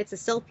it. It's a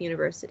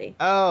self-university.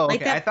 Oh, okay.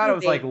 Like that I thought it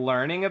was movie. like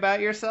learning about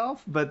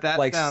yourself, but that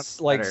sounds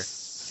better.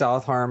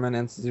 South Harmon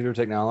Institute of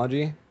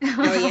Technology?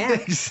 Oh, yeah.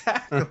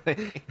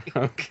 Exactly.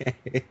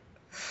 Okay.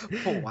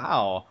 Oh,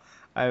 wow.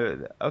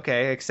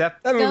 Okay,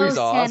 except That movie's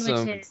Go awesome.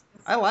 sandwiches.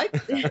 I like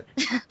that.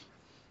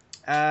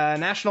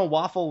 National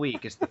Waffle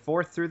Week is the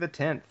 4th through the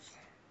 10th.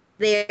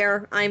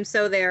 There. I'm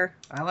so there.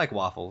 I like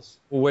waffles.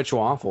 Which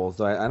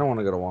waffles? I don't want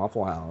to go to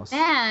Waffle House.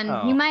 Man,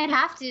 Oh. you might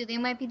have to. They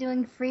might be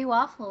doing free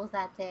waffles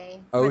that day.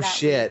 Oh, or that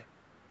shit.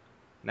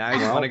 Now you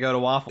just Well, want to go to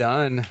waffle.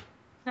 Done.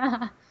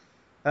 week.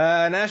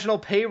 National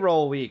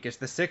Payroll Week is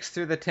the 6th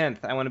through the 10th.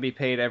 I want to be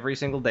paid every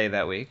single day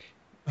that week.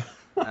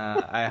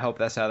 I hope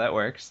that's how that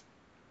works.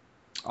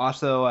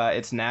 Also,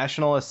 it's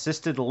National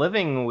Assisted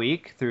Living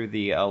Week through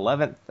the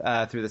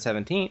 11th through the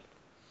 17th.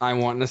 I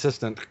want an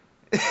assistant.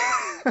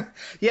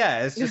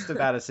 Yeah, it's just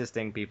about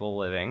assisting people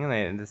living.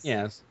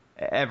 Yes.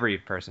 Every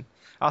person.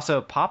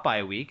 Also,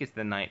 Popeye Week is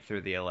the 9th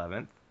through the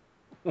 11th.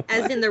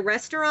 As in the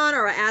restaurant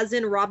or as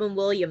in Robin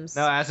Williams?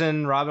 No, as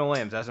in Robin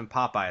Williams, as in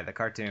Popeye, the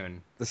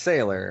cartoon. The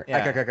sailor.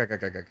 Yeah.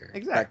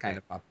 Exactly. That kind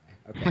of Popeye.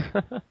 Okay.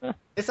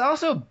 It's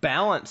also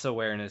Balance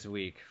Awareness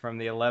Week from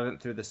the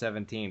 11th through the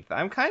 17th.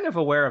 I'm kind of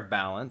aware of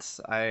balance.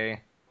 I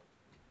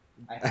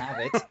have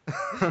it.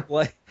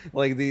 like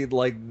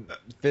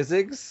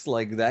physics,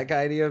 like that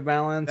idea of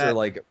balance, or That-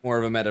 like more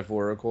of a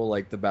metaphorical,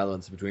 like the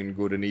balance between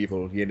good and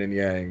evil, yin and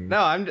yang. No,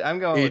 I'm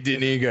going with Id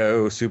and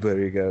ego, super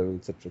ego,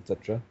 etc.,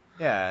 etc.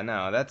 Yeah,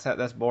 no,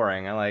 that's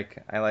boring. I like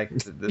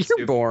the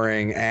You're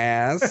boring,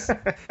 ass.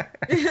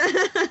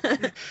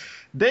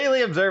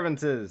 Daily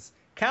observances.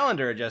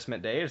 Calendar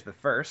Adjustment Day is the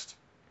 1st.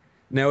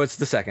 No, it's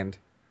the second.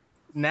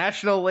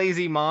 National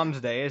Lazy Moms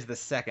Day is the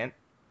 2nd.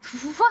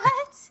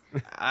 What?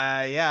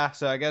 Yeah,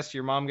 so I guess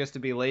your mom gets to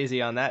be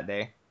lazy on that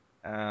day.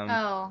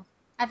 Oh,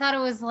 I thought it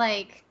was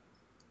like,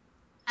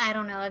 I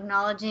don't know,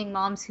 acknowledging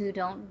moms who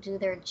don't do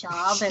their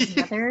job as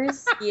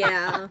mothers.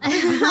 Yeah.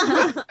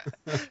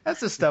 That's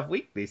the Stuff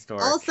Weekly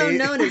story. Also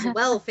known as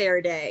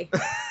Welfare Day.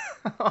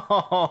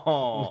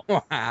 Oh.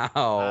 Wow.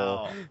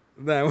 Wow.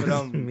 That was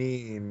Ba-dum.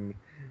 mean.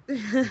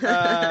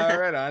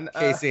 Right on.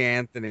 Casey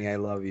Anthony, I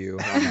love you.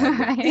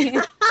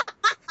 Right.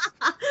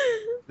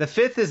 The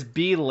 5th is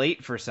Be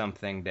Late for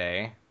Something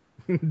Day.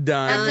 Done.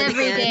 That's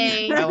every again.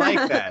 day. I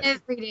like that.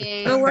 Every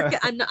day.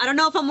 I don't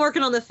know if I'm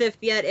working on the 5th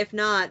yet. If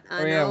not,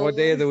 I Oh yeah, know. what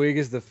day of the week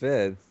is the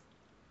 5th? It's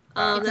a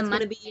That's going to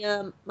Monday.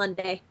 be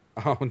Monday.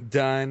 Oh,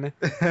 done.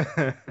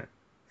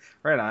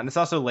 Right on. It's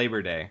also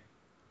Labor Day.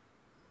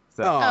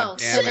 So, Oh, Oh,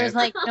 damn so there's it.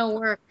 like no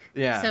work.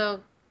 yeah.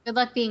 So good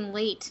luck being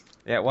late.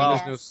 Yeah, well,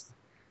 Yes. There's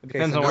It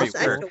depends on no where you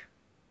I work, still-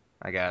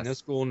 I guess. No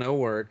school, no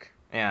work.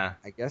 Yeah.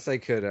 I guess I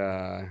could.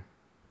 Well,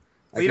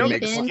 I you could don't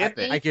make. get to skip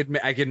it.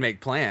 I could make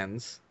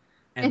plans,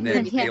 and And then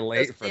then, be yeah.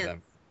 late for Yeah.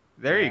 them.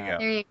 There you Yeah. go.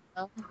 There you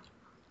go.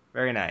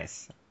 Very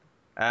nice.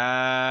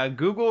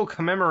 Google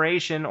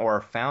commemoration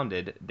or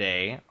founded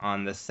day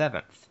on the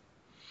 7th.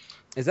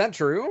 Is that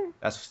true?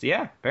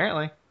 Yeah,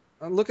 apparently.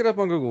 Look it up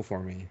on Google for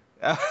me.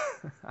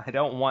 I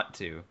don't want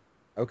to.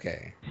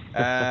 Okay.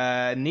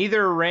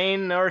 Neither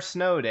rain nor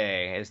snow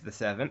day is the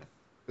 7th.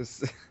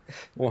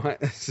 What?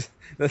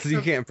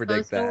 You can't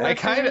predict Postal that.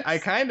 I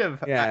kind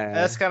of Yeah.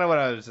 that's kind of what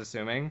I was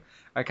assuming.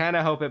 I kind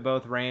of hope it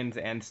both rains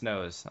and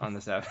snows on the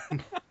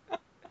 7th.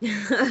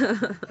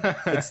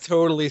 It's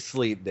totally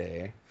sleet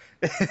day.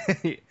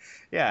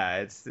 Yeah,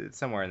 it's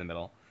somewhere in the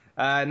middle.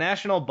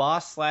 National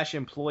Boss /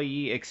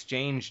 Employee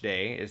Exchange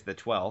Day is the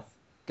 12th.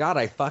 God,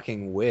 I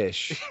fucking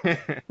wish.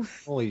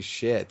 Holy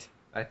shit.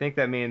 I think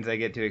that means I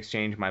get to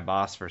exchange my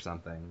boss for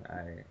something.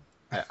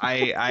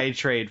 I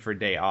trade for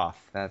day off.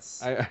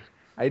 That's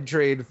I'd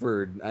trade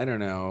for, I don't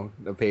know,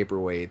 a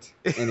paperweight.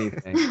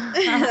 Anything.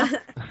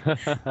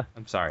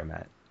 I'm sorry,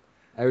 Matt.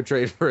 I would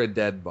trade for a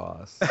dead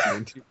boss.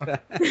 That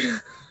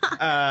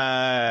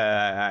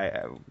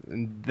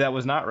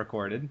was not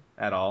recorded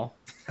at all.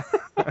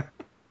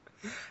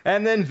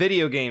 And then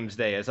Video Games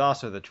Day is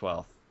also the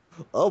 12th.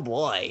 Oh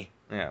boy.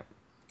 Yeah.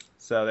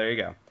 So there you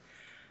go.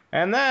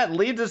 And that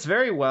leads us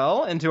very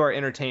well into our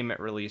entertainment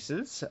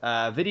releases.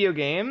 Video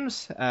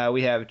games,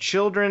 we have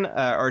Child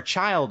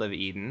of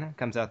Eden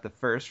comes out the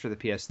 1st for the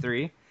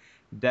PS3.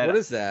 What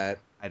is that?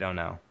 I don't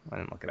know. I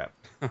didn't look it up.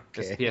 Okay.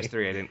 Just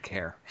PS3, I didn't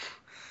care.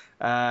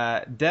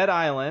 Dead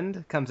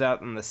Island comes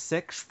out on the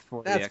 6th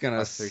for That's the gonna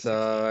Xbox 360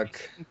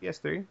 suck. and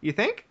PS3. You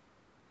think?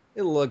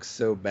 It looks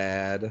so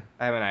bad.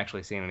 I haven't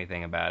actually seen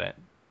anything about it.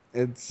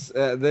 It's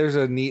there's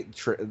a neat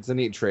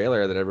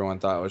trailer that everyone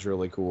thought was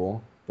really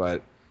cool,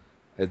 but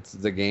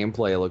the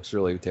gameplay looks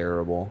really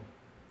terrible.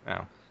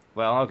 Oh.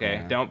 Well, okay.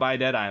 Yeah. Don't buy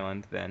Dead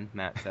Island then,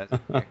 Matt says.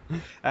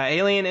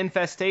 Alien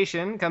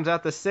Infestation comes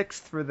out the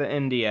 6th for the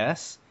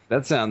NDS.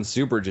 That sounds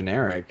super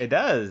generic. It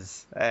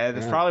does. That's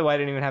Yeah. probably why I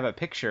didn't even have a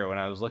picture when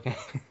I was looking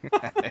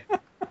at it.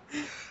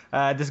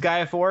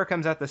 Disgaea 4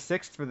 comes out the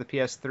 6th for the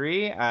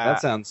PS3.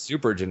 That sounds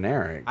super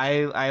generic.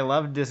 I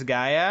love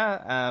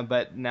Disgaea,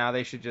 but now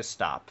they should just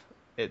stop.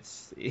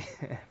 It's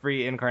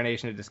every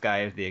incarnation of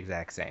Disgaea is the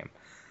exact same.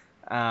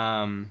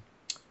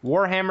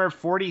 Warhammer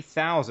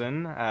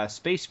 40,000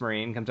 Space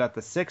Marine comes out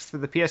the 6th for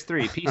the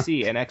PS3,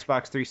 PC, and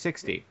Xbox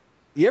 360.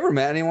 You ever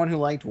met anyone who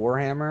liked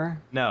Warhammer?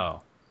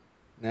 No.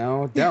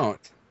 No, don't.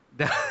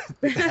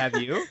 Have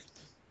you?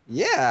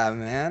 Yeah,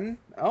 man.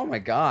 Oh my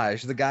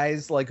gosh, the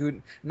guys like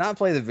who not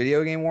play the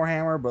video game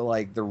Warhammer, but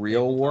like the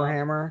real Tabletop?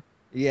 Warhammer.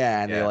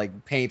 Yeah, and they Yeah.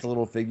 like paint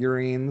little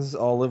figurines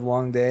all live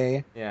long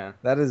day. Yeah.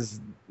 That is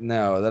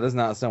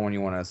not someone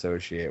you want to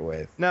associate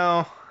with.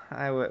 No,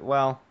 I would.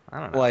 Well, I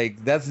don't know.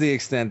 Like that's the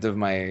extent of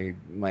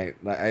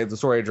the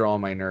story I draw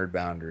on my nerd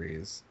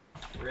boundaries.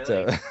 Really?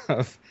 So,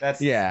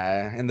 That's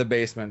yeah, in the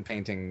basement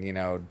painting,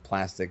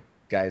 plastic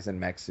guys in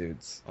mech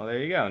suits. Well, there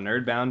you go.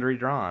 Nerd boundary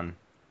drawn.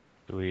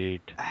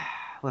 Sweet.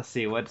 Let's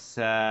see. What's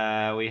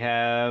we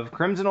have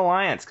Crimson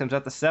Alliance comes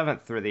out the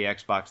 7th for the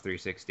Xbox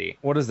 360.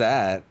 What is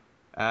that?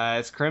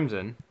 It's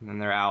Crimson, and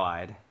they're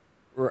allied.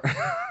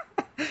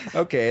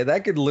 Okay,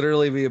 that could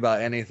literally be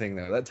about anything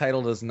though. That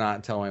title does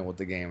not tell me what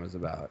the game is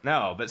about.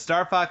 No, but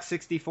Star Fox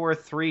 64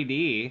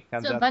 3D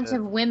comes So a out bunch the-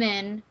 of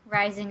women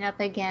rising up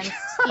against,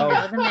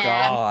 Oh the man.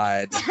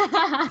 God.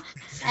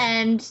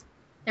 And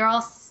they're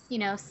all,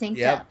 synced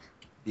Yep. up.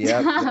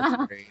 Yep.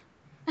 That's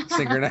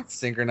great.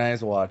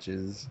 Synchronized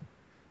watches.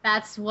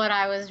 That's what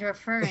I was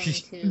referring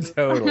to.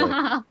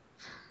 Totally.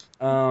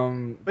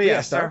 But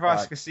yeah, Star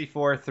Fox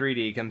 64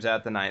 3D comes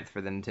out the 9th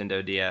for the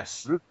Nintendo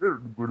DS.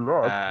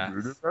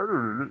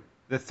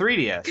 The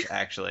 3DS,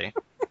 actually.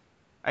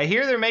 I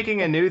hear they're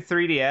making a new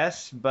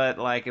 3DS, but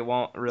it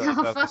won't really Oh,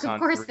 focus fuck, on. of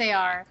course 3D. they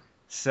are.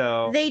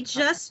 So. They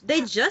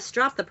just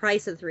dropped the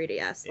price of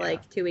 3DS Yeah.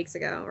 like 2 weeks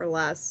ago or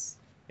less.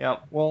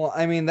 Yep. Well,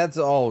 I mean that's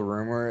all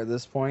rumor at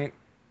this point,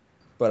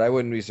 but I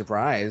wouldn't be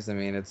surprised. I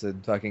mean it's a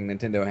fucking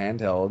Nintendo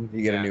handheld.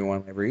 You get Yeah. a new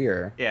one every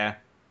year. Yeah.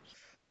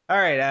 All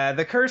right.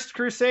 The Cursed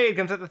Crusade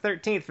comes out the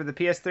 13th for the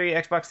PS3,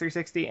 Xbox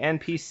 360, and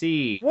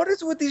PC. What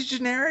is with these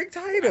generic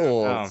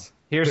titles? Oh,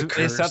 here's The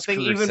Cursed something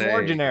even more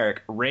Crusade.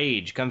 generic.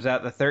 Rage comes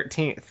out the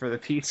 13th for the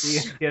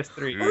PC and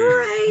PS3.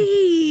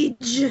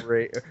 Rage!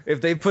 Great. If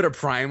they put a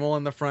primal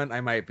in the front, I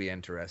might be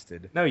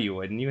interested. No, you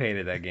wouldn't. You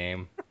hated that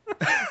game.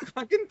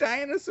 Fucking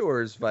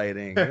dinosaurs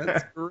fighting.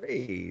 That's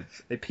great.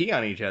 They pee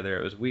on each other.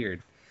 It was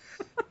weird.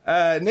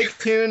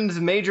 Nicktoons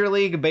Major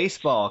League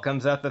Baseball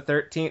comes out the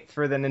 13th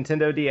for the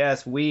Nintendo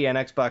DS, Wii, and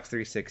Xbox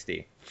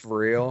 360. For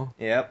real.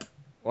 Yep.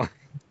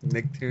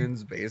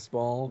 Nicktoons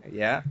baseball.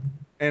 Yeah.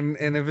 And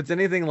if it's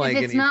anything like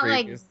if it's any not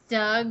previous... like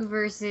Doug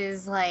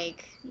versus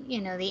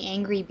the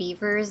Angry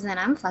Beavers, then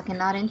I'm fucking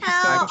not interested.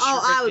 Hell, sure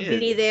I it would is.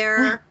 be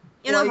there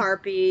in Like- a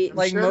heartbeat.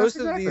 like sure most that's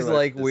of exactly these what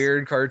like this-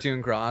 weird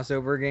cartoon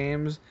crossover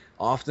games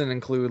often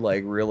include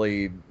like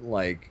really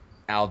like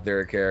out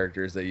there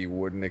characters that you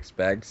wouldn't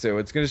expect. So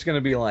it's just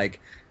gonna be like,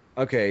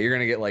 okay, you're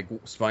gonna get like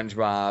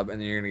SpongeBob, and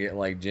then you're gonna get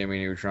like Jimmy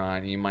Neutron,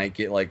 and you might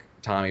get like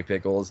Tommy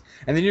Pickles,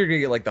 and then you're gonna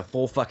get like the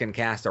full fucking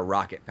cast of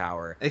Rocket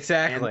Power.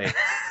 Exactly.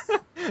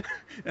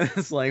 And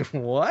it's like,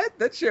 what?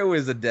 That show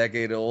is a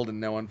decade old and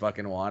no one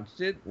fucking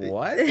watched it?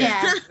 What?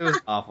 Yeah. It was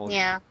awful.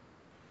 Yeah.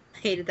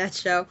 Hated that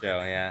show.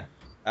 Show,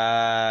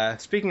 yeah.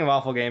 Speaking of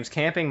awful games,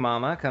 Camping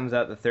Mama comes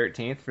out the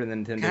 13th for the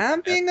Nintendo.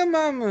 Camping a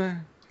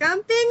mama.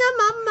 Camping a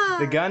mama.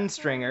 The Gun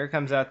Stringer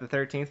comes out the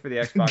 13th for the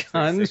Xbox 360.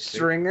 Gun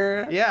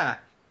stringer? Yeah.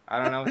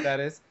 I don't know what that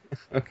is.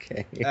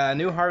 Okay.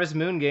 New Harvest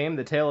Moon game,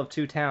 The Tale of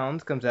Two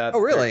Towns, comes out Oh,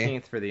 really?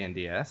 13th for the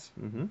NDS.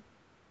 Mm-hmm.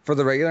 For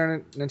the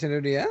regular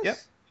Nintendo DS? Yep,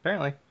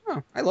 apparently.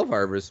 Oh, I love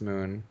Harvest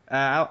Moon.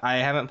 I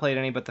haven't played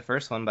any but the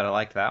first one, but I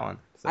liked that one.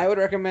 So. I would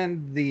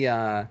recommend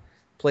the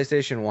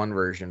PlayStation 1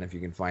 version if you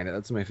can find it.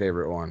 That's my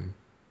favorite one.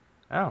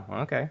 Oh,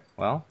 okay.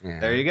 Well, Yeah,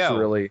 there you it's go.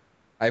 really,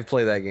 I've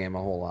played that game a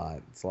whole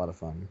lot. It's a lot of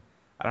fun.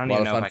 I don't a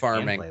lot even of know fun if I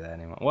farming. can play that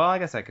anymore. Well, I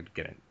guess I could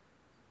get it.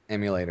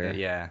 Emulator.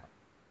 Yeah.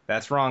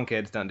 That's wrong,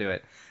 kids. Don't do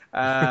it.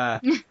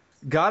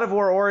 God of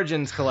War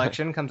Origins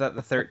Collection comes out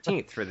the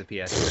 13th for the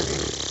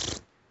PS3.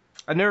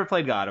 I've never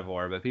played God of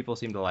War, but people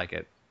seem to like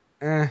it.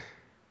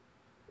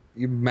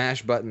 You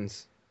mash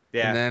buttons.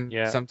 Yeah. And then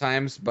Yeah.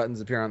 sometimes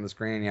buttons appear on the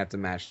screen and you have to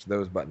mash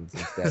those buttons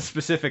instead.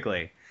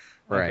 Specifically.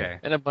 Right. Okay.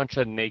 And a bunch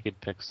of naked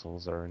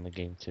pixels are in the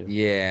game too.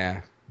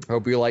 Yeah.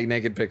 Hope you like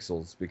Naked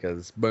Pixels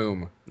because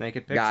boom.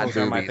 Naked God Pixels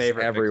are my boobies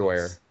favorite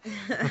everywhere.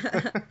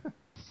 pixels.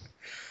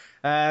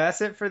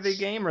 That's it for the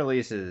game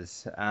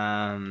releases.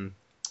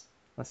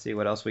 Let's see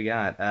what else we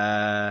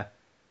got.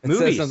 It Movies.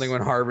 says something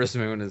when Harvest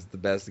Moon is the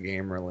best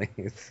game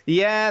release.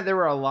 Yeah, there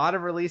were a lot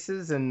of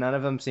releases, and none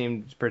of them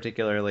seemed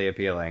particularly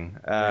appealing.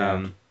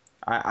 Yeah.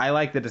 I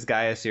like the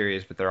Disgaea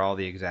series, but they're all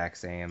the exact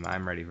same.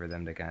 I'm ready for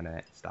them to kind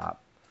of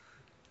stop.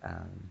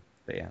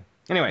 But yeah.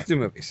 Anyway, Let's do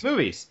movies.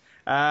 movies.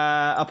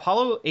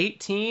 Apollo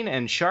 18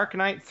 and Shark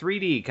Night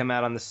 3D come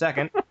out on the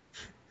 2nd.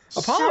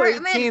 Apollo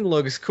 18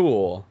 looks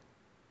cool.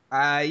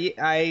 I've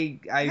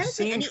haven't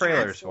seen any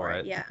trailers ads for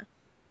it, Yeah.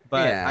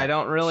 but Yeah. I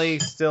don't really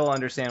still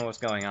understand what's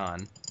going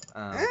on.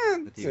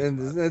 The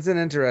TV spot. It's an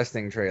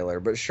interesting trailer,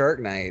 but Shark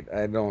Night,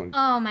 I don't.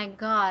 Oh my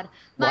god.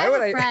 Why I have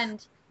would a I-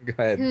 friend Go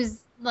ahead. who's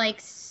like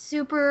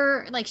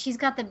super, like she's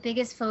got the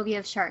biggest phobia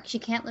of sharks. She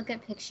can't look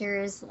at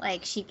pictures.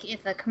 Like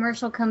if a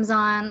commercial comes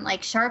on,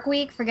 like Shark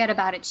Week, forget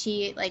about it.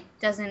 She like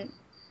doesn't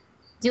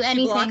do She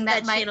anything blocks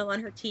that might channel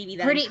on her TV.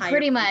 That pretty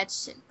entire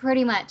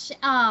much.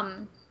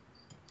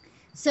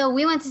 So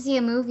we went to see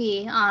a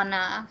movie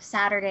on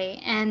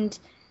Saturday, and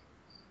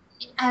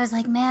I was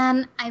like,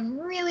 man, I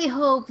really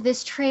hope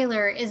this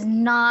trailer is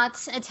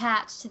not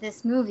attached to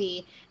this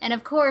movie. And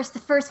of course, the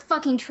first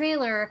fucking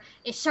trailer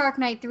is Shark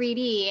Night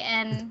 3D,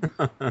 and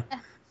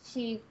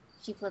she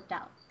flipped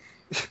out.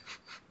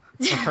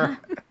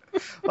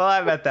 Well,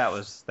 I bet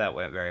that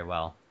went very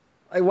well.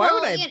 Like, why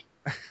Well, would I? you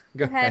know,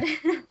 Go ahead.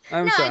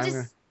 I'm no,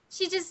 sorry.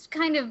 she just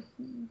kind of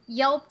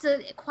yelped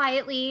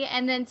quietly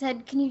and then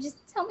said, "Can you just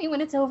tell me when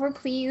it's over,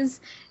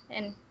 please?"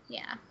 And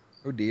yeah.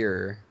 Oh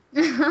dear.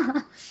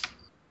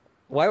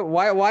 Why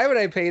would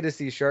I pay to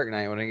see Shark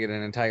Night when I get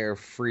an entire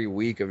free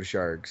week of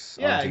sharks?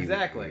 on Yeah, TV?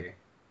 exactly.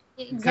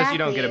 Exactly. Because you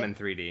don't get them in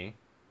 3D.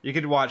 You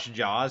could watch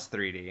Jaws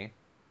 3D.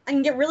 I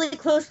can get really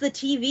close to the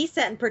TV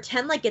set and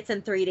pretend like it's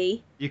in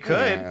 3D. You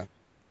could, Yeah.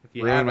 if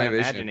you Ruin have my an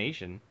vision.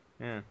 imagination.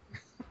 Yeah.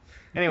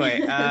 Anyway,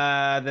 the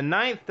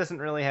 9th doesn't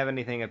really have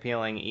anything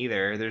appealing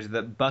either. There's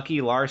the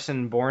Bucky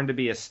Larson Born to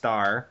Be a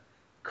Star,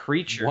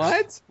 Creatures,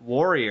 What?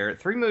 Warrior,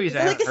 3 movies Is I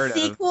it haven't like a heard of.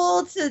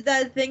 sequel to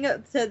that thing,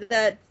 to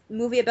that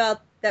movie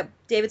about that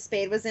David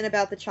Spade was in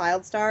about the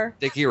child star?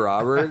 Dickie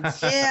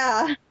Roberts?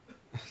 Yeah.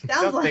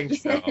 Sounds Don't like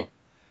think so. it.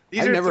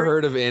 These I've are never 3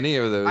 heard of any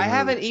of those. I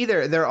haven't movies.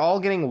 either. They're all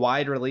getting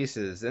wide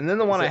releases. And then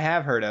the one Is I it-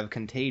 have heard of,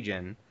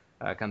 Contagion,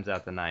 comes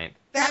out the 9th.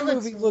 That That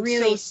looks movie looks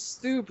really so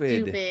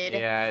stupid. Stupid.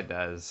 Yeah, it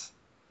does.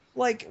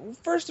 Like,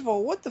 first of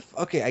all, what the?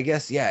 Okay, I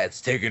guess yeah, it's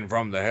taken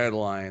from the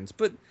headlines,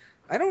 but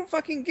I don't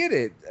fucking get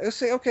it. I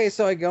say, okay,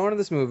 so I go into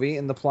this movie,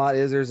 and the plot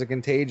is there's a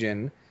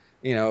contagion,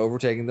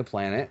 overtaking the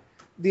planet.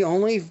 The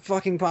only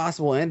fucking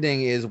possible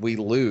ending is we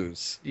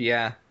lose.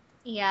 Yeah.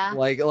 Yeah.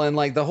 Like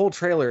the whole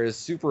trailer is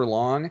super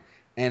long,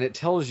 and it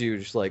tells you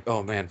just like,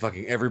 oh man,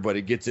 fucking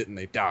everybody gets it and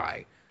they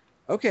die.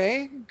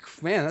 Okay,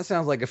 man, that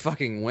sounds like a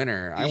fucking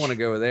winner. I want to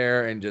go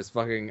there and just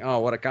fucking, oh,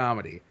 what a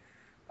comedy.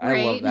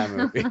 I love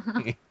Right. that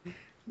movie.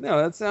 No,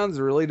 that sounds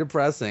really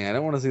depressing. I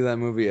don't want to see that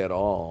movie at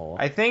all.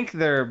 I think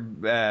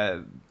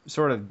they're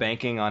sort of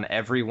banking on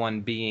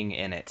everyone being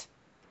in it.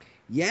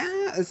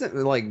 Yeah, isn't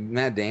it like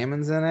Matt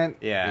Damon's in it?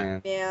 Yeah.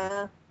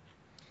 Yeah.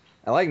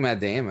 I like Matt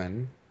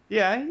Damon,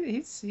 Yeah,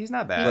 he's not He's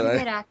bad. But a I-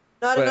 good actor.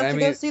 Not But enough I to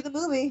mean- go see the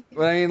movie.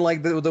 but I mean,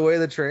 like the way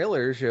the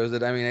trailer shows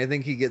it. I mean, I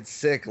think he gets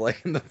sick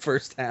like in the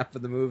first half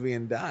of the movie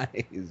and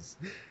dies.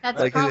 That's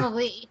Like-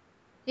 probably,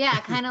 yeah,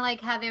 kind of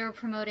like how they were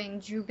promoting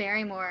Drew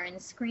Barrymore in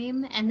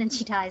Scream, and then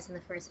she dies in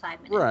the first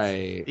 5 minutes.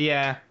 Right.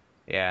 Yeah.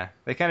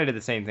 They kind of did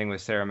the same thing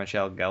with Sarah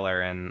Michelle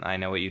Gellar and I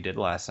Know What You Did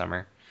Last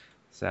Summer.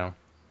 So,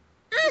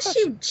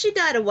 She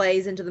died a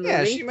ways into the movie.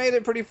 Yeah, she made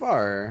it pretty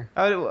far.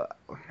 Oh,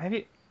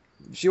 maybe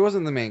She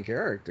wasn't the main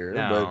character,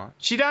 no. but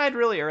She died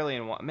really early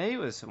in one. Maybe it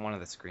was one of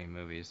the Scream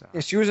movies.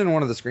 yeah, she was in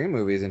one of the Scream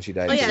movies and she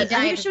died. Oh, yeah, She I think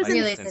died she was in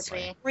really Since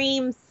quickly.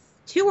 Scream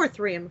 2 or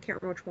 3. I can't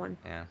remember which one.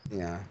 Yeah.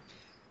 Yeah.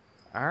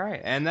 All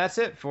right, and that's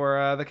it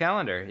for the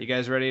calendar. You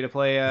guys ready to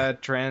play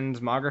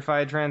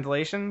transmogrified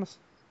translations?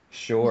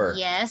 Sure.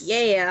 Yes.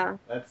 Yeah.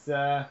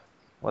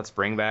 Let's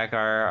bring back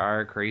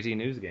our crazy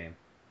news game.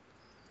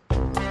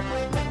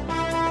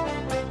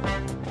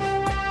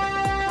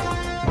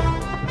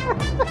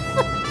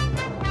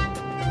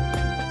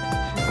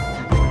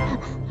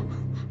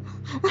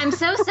 I'm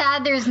so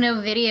sad there's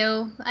no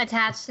video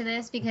attached to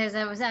this because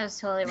I was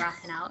totally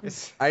rocking out.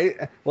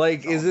 I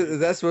like. Is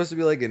that supposed to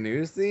be like a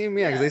news theme?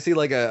 Yeah, because I see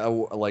like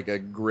a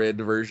grid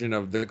version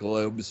of the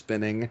globe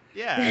spinning,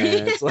 Yeah.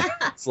 and it's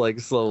like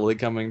slowly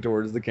coming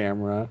towards the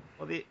camera.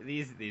 Well,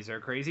 these are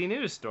crazy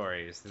news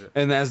stories.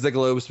 And as the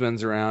globe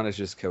spins around, it's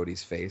just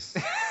Cody's face.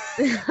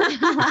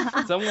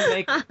 Someone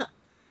make it.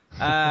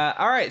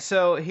 All right,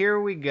 so here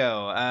we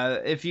go.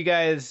 If you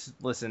guys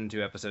listened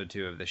to episode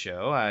 2 of the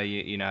show,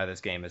 you know how this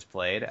game is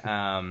played.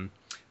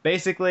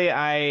 Basically,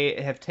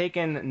 I have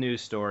taken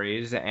news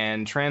stories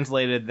and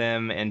translated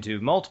them into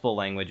multiple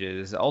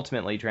languages,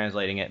 ultimately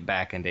translating it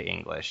back into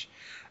English.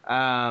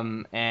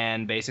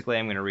 And basically,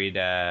 I'm going to read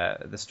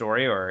the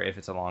story, or if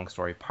it's a long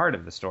story, part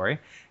of the story.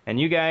 And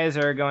you guys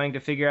are going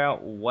to figure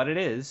out what it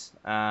is,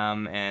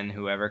 and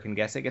whoever can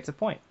guess it gets a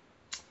point.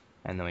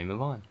 And then we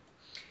move on.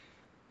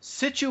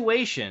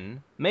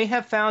 Situation may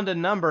have found a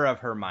number of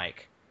her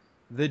mic.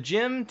 The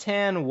Jim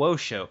Tan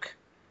Woshok.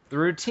 The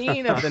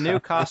routine of the new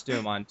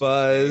costume on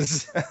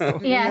Buzz.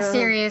 Yeah,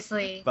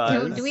 seriously.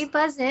 Buzz. Do we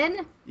buzz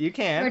in? You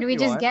can. Or do we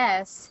if you just want.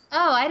 guess?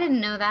 Oh, I didn't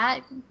know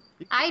that.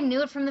 I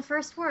knew it from the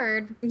first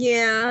word.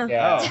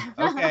 Yeah.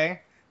 Oh,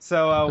 okay.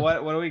 So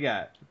what do we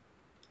got?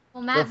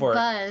 Well, Matt for it.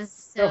 buzzed.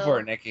 So... Go for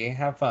it, Nikki.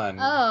 Have fun.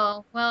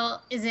 Oh,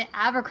 well, is it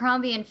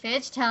Abercrombie and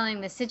Fitch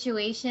telling the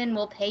situation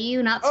will pay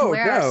you not to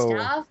wear no. our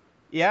stuff?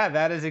 Yeah,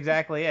 that is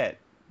exactly it.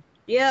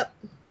 Yep.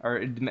 Or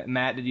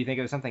Matt, did you think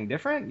it was something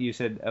different? You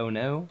said, "Oh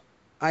no."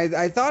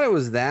 I thought it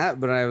was that,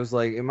 but I was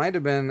like, it might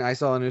have been. I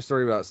saw a news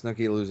story about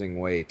Snooki losing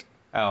weight.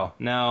 Oh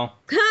no.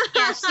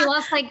 Yeah, she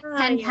lost like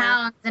 10 yeah.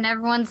 pounds, and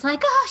everyone's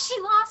like, "Oh, she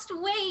lost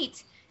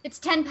weight. It's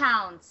 10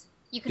 pounds."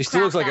 You can. She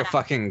still looks like a fuck.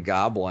 fucking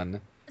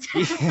goblin.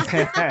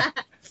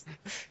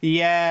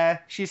 Yeah,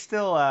 she's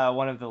still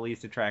one of the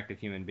least attractive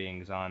human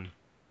beings on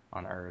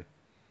Earth.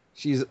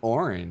 She's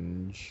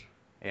orange.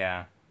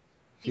 Yeah.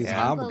 She's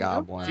Yeah.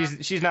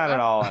 hobgoblin. She's not at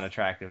all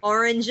unattractive.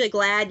 Orange,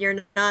 glad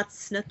you're not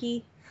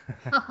Snooki.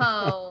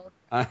 Oh,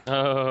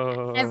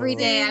 Oh. every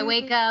day I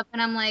wake up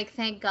and I'm like,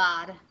 thank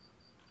God.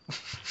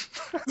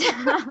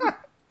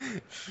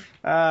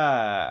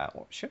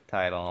 Ship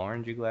title,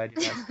 Orange, you glad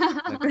you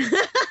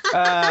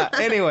got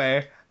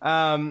anyway,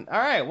 all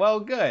right, well,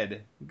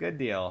 good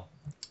deal.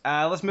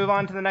 Let's move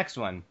on to the next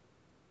one.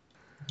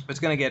 It's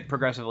going to get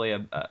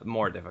progressively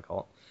more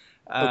difficult.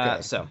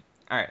 Okay. So,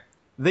 all right.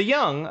 The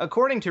young,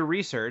 according to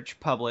research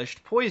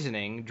published,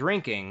 poisoning,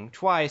 drinking,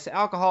 twice,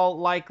 alcohol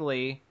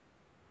likely,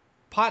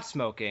 pot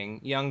smoking,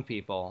 young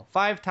people,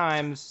 5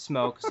 times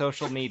smoke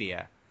social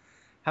media.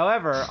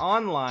 However,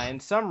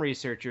 online, some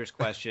researchers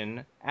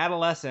question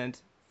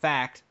adolescent,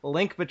 fact,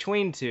 link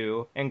between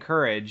two,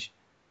 encourage,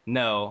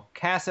 no,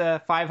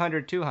 CASA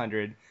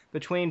 500-200,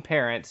 between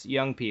parents,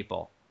 young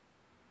people.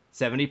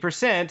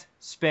 70%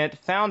 spent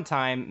found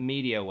time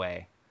media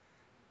way.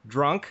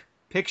 Drunk,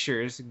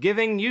 pictures,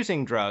 giving,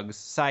 using drugs,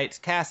 cites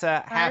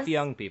CASA, half Buzz?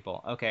 young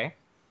people. Okay.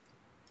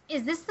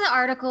 Is this the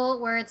article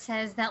where it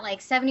says that like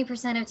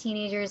 70% of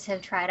teenagers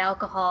have tried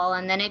alcohol,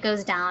 and then it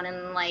goes down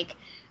and like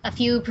a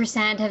few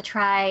percent have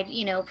tried,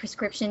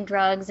 prescription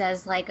drugs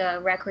as like a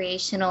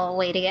recreational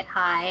way to get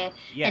high,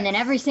 Yes. and then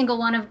every single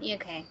one of I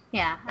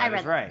That read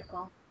is the right.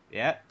 article.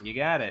 Yep, you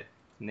got it.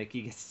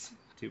 Nikki gets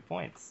 2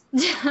 points.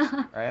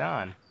 Right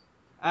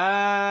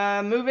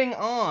on. Moving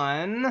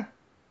on.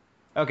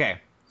 Okay.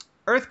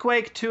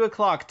 Earthquake 2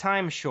 o'clock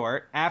time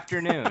short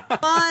afternoon.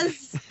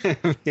 Buzz,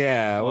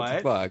 Yeah, what the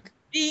What? fuck?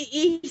 the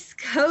East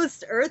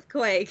Coast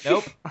earthquake.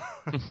 Nope.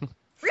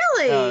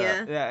 Really?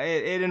 Yeah,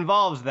 it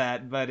involves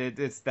that, but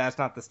that's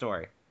not the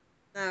story.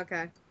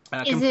 Okay.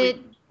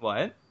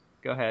 What?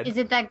 Go ahead. Is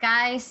it that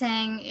guy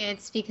saying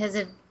it's because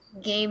of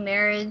gay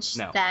marriage?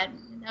 No. That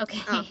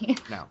okay.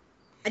 No.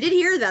 I did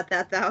hear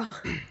that though.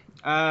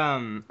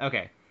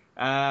 Okay.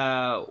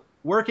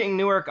 Working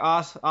Newark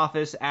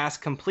office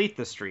asked complete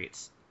the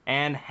streets.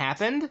 And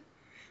happened?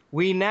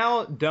 We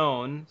now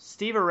don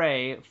Steve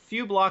Array,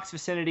 few blocks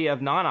vicinity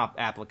of non-op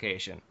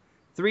application.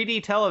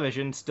 3D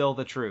television still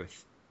the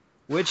truth.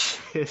 Which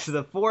is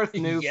the 4th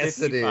new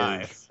Yes, it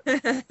 55.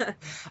 is.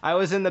 I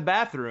was in the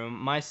bathroom,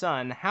 my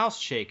son, house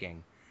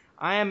shaking.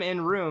 I am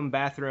in room,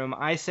 bathroom,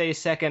 I say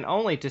second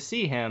only to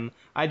see him.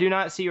 I do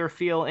not see or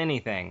feel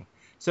anything.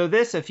 So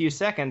this a few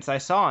seconds I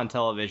saw on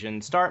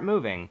television start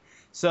moving.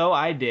 So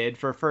I did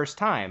for first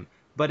time.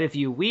 But if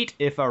you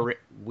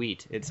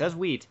it says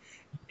wheat.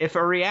 If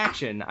a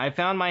reaction, I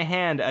found my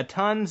hand a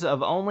tons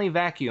of only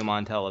vacuum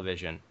on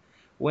television.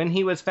 When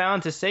he was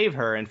found to save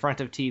her in front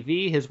of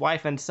TV, his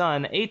wife and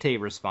son ate a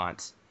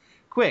response.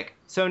 Quick,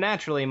 so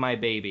naturally my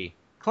baby.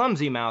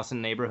 Clumsy mouse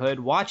in neighborhood,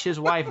 watch his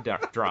wife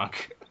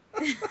drunk.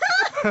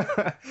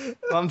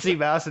 Clumsy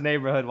mouse in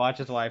neighborhood, watch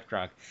his wife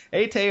drunk.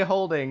 Ate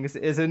Holdings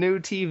is a new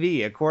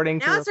TV, according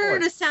to Now it's starting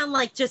reports. to sound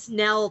like just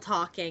Nell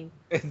talking.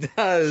 It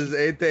does.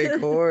 Ate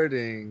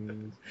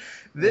Hoardings.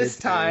 This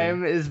Ate.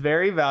 time is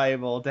very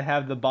valuable to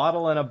have the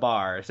bottle in a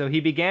bar, so he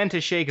began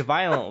to shake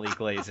violently,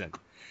 Glazen.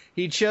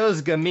 He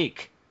chose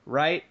Gamik,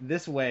 right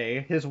this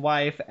way, his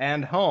wife,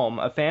 and home,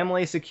 a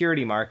family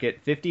security market,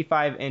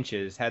 55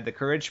 inches, had the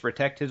courage to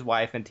protect his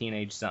wife and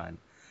teenage son.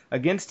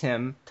 Against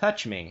him,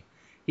 Touch Me.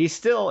 He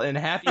still, in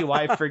Happy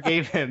Wife,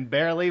 forgave him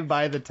barely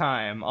by the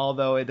time,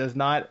 although it does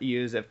not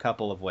use a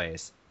couple of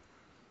ways.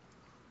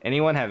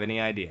 Anyone have any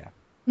idea?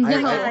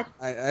 No.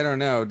 I don't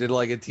know. Did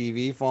like a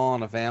TV fall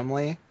on a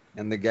family?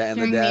 And the guy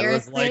and the During the dad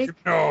was earthquake?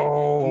 like,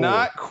 no.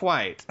 Not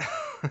quite.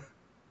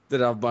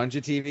 Did a bunch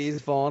of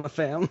TVs fall on a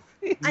family?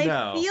 I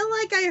No. feel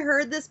like I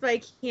heard this, but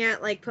I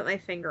can't like put my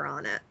finger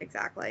on it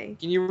exactly.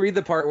 Can you read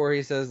the part where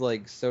he says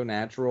like so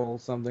natural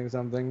something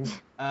something?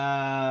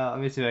 Let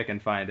me see if I can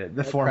find it.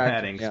 The That's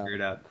formatting practical,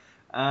 screwed up.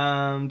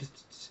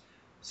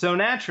 So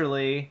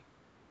naturally,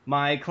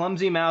 my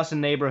clumsy mouse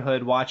in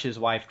neighborhood watches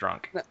wife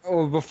drunk.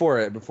 Oh,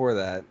 before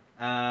that,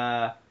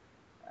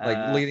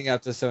 like leading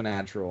up to so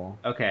natural.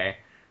 Okay.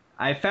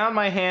 I found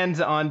my hands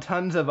on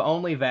tons of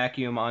only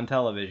vacuum on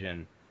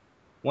television.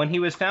 When he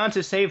was found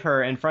to save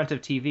her in front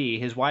of TV,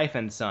 his wife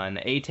and son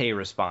ate a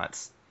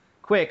response.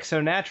 Quick,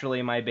 so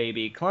naturally, my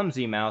baby,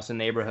 clumsy mouse in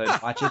neighborhood,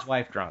 watches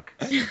wife drunk.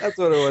 That's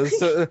what it was.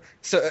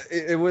 So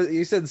it was.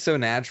 You said so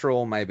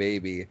natural, my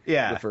baby.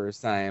 Yeah. The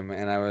first time,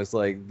 and I was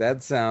like,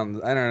 that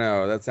sounds. I don't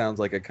know. That sounds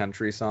like a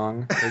country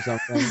song or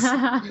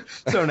something.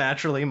 So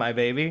naturally, my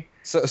baby.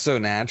 so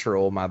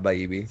natural, my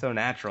baby. So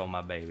natural,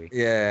 my baby.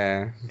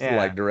 Yeah. Yeah.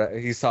 Like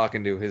he's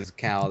talking to his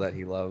cow that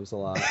he loves a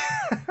lot,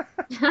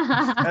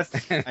 That's, I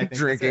think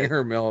drinking that's it.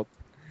 her milk.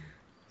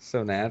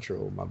 So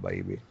natural, my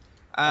baby.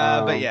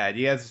 But yeah, do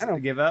you guys I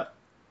don't- give up?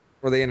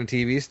 Were they in a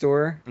TV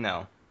store?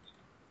 No.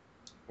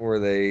 Or were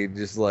they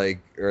just like,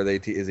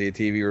 is he a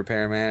TV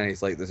repairman? And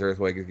he's like, this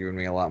earthquake is giving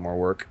me a lot more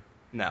work.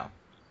 No.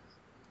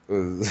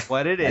 Ugh.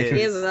 What it I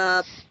is, Give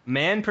up.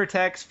 man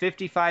protects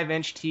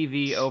 55-inch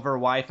TV over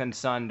wife and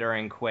son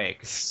during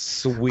quake.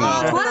 Sweet.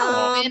 Oh, what Um,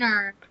 a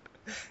winner.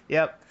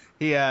 Yep.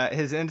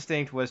 His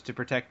instinct was to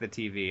protect the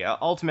TV.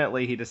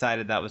 Ultimately, he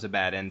decided that was a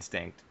bad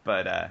instinct,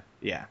 but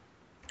yeah,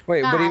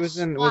 Wait, but he Gosh, was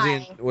in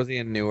why? was he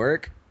in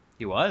Newark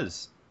he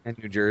was. and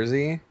New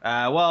Jersey?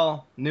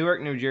 Well,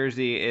 Newark, New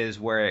Jersey is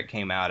where it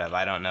came out of.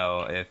 I don't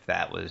know if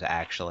that was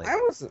actually.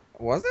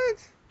 Was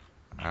it?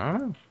 I don't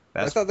know.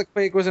 I That's thought the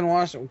quake was in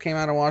Washington, came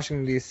out of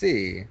Washington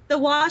D.C. The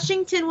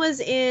Washington was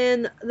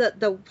in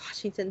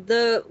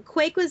the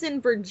quake was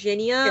in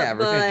Virginia, Yeah,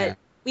 Virginia. but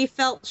we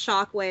felt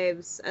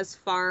shockwaves as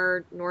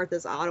far north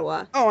as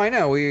Ottawa. Oh, I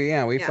know. We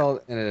Yeah.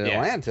 felt in Yeah.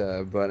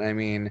 Atlanta, but I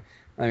mean,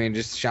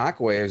 just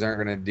shockwaves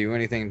aren't going to do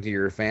anything to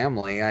your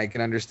family. I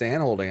can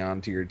understand holding on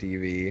to your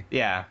TV.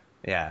 yeah.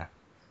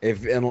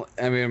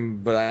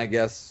 But I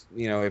guess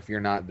if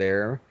you're not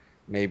there,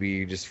 maybe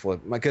you just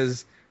flip.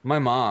 Because my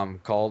mom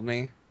called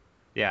me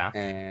Yeah.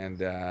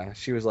 and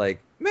she was like,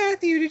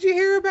 "Matthew, did you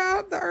hear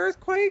about the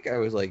earthquake?" I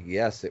was like,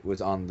 "Yes, it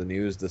was on the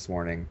news this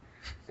morning."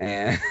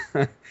 And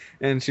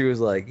and she was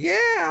like, "Yeah,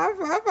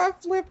 I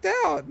flipped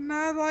out and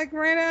I like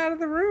ran out of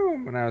the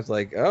room." And I was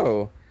like,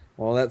 "Oh,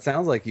 well, that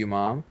sounds like you,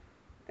 Mom."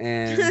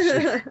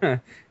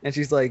 And and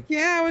she's like,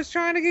 "Yeah, I was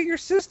trying to get your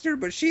sister,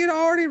 but she had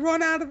already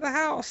run out of the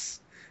house."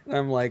 And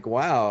I'm like,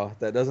 "Wow,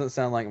 that doesn't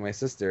sound like my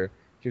sister."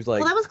 She was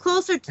like, Well, that was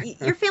closer to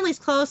your family's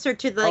closer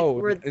to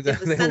where it was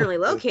they centrally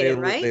live- located,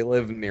 they, right? They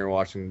live near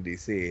Washington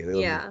D.C. They live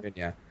Yeah. in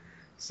Virginia,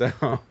 so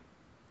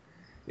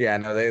yeah,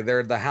 no,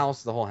 they're the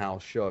whole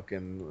house shook,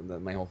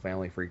 and my whole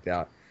family freaked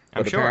out.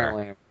 I'm But sure.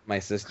 apparently, my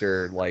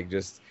sister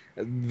just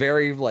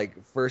very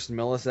first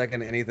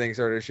millisecond anything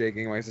started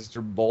shaking, my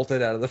sister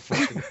bolted out of the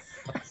fucking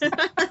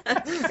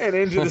and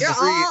into the You're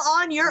street. all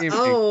on your screaming.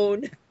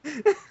 own.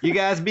 You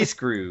guys be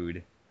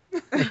screwed.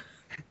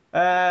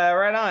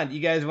 Right on. You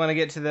guys want to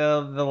get to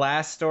the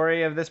last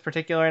story of this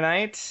particular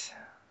night? Sure.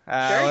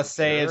 Let's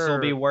say it will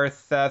be Sure.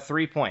 worth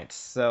 3 points.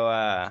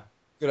 So,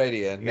 Good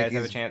idea. You guys have a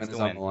Nikki's chance is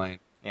to on win. the line.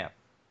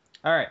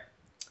 all right.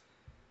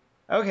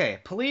 Okay.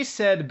 Police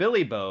said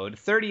Billy Bode,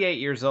 38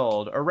 years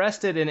old,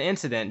 arrested in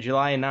incident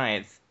July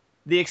 9th.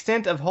 The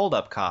extent of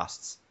holdup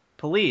costs.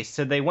 Police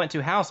said they went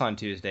to house on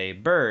Tuesday,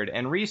 Bird,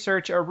 and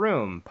research a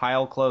room,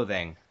 pile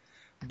clothing.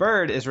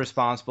 Bird is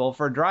responsible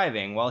for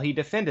driving while he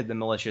defended the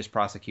malicious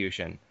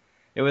prosecution.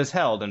 It was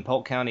held in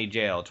Polk County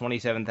Jail,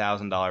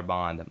 $27,000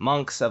 bond.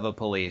 Monks of a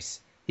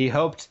police. He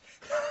hoped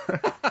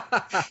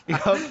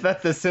that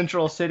the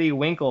Central City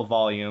Winkle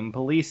volume,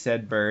 police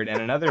said Bird and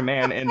another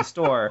man in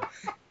store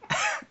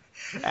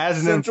As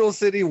an Central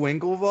City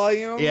Winkle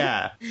Volume.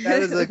 yeah,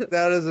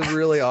 that is a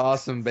really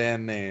awesome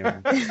band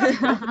name.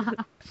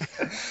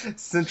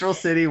 Central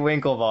City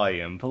Winkle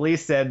Volume.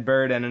 Police said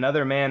Bird and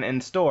another man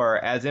in store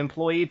as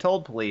employee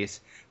told police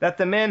that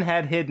the men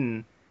had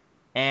hidden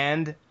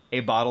and a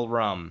bottle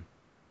rum.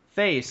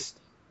 Faced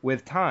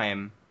with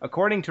time,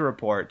 according to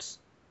reports,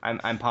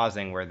 I'm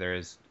pausing where there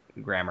is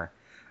grammar.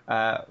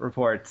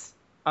 Reports,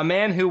 a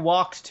man who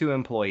walked to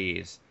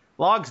employees.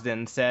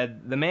 Logsdon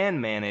said the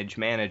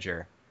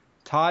manager.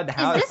 Todd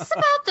Howe. Is this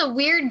about the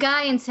weird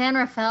guy in San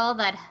Rafael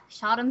that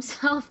shot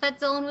himself that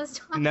Dylan was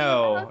talking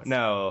about?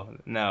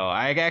 No.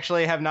 I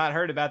actually have not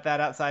heard about that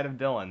outside of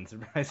Dylan,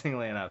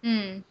 surprisingly enough.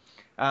 Mm.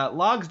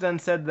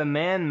 Logsdon said the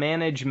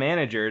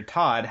manager,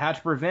 Todd, had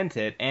to prevent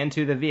it and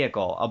to the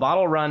vehicle. A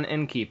bottle run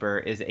innkeeper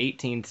is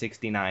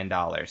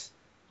 $1,869.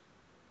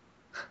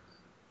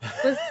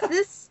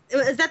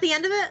 Is that the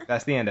end of it?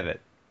 That's the end of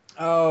it.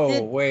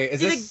 Oh, wait.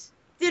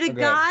 Did a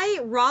Okay. guy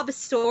rob a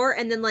store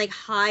and then like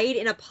hide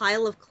in a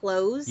pile of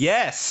clothes?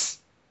 Yes!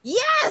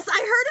 Yes, I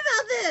heard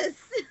about this.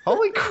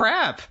 Holy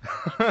crap!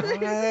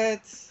 What?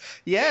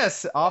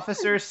 Yes,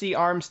 officers see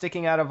arm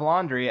sticking out of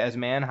laundry as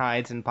man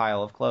hides in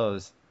pile of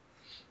clothes.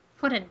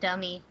 What a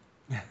dummy.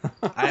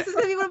 This is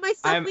gonna be one of my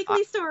Stuff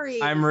Weekly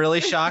stories. I'm really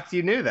shocked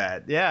you knew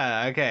that.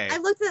 Yeah, okay. I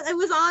looked at it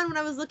was on when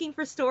I was looking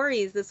for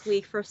stories this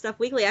week for Stuff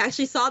Weekly. I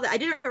actually saw that. I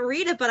didn't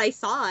read it, but I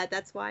saw it.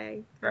 That's why.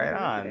 Right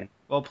on.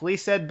 Well,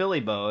 police said Billy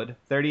Bode,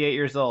 38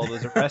 years old,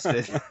 was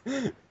arrested.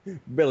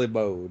 Billy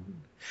Bode.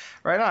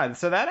 Right on.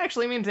 So that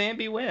actually means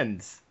Ambi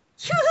wins.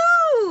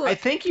 Yoo-hoo! I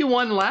think you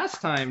won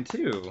last time,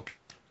 too,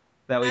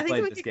 that we I think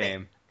played we this did.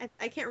 game.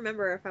 I can't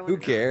remember if I won. Who or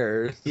not.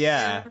 cares?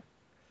 Yeah.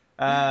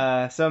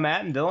 So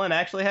Matt and Dylan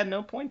actually had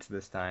no points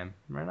this time.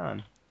 Right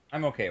on.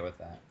 I'm okay with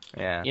that.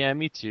 Yeah. Yeah,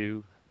 me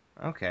too.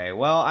 Okay.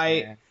 Well,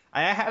 Yeah.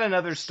 I had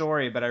another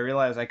story, but I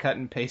realized I cut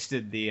and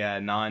pasted the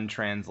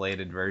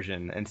non-translated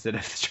version instead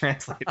of the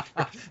translated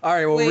version. All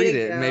right, well, Way read to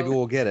it. go. Maybe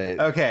we'll get it.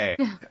 Okay.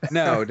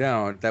 No,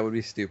 don't. That would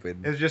be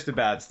stupid. It was just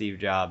about Steve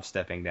Jobs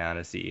stepping down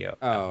as CEO.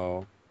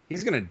 Oh,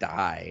 he's gonna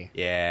die.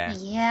 Yeah.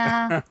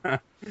 Yeah.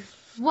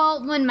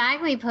 Well, when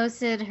Magli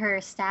posted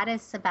her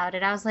status about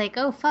it, I was like,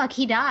 oh, fuck,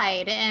 he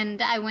died.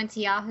 And I went to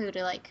Yahoo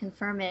to, like,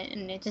 confirm it,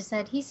 and it just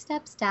said, he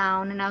steps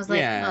down. And I was like,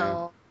 Yeah.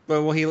 oh.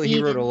 But well, he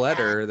He wrote a did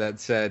letter that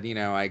said,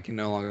 I can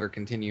no longer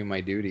continue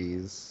my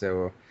duties.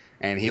 So,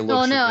 and he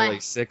looks no, really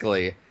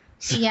sickly.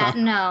 So, Yeah,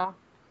 no.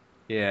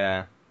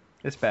 Yeah.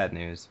 It's bad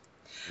news.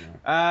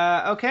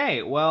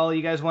 Okay. Well,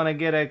 you guys want to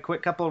get a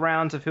quick couple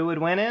rounds of who would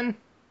win in?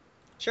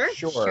 Sure.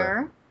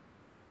 Sure.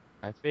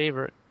 My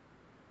favorite.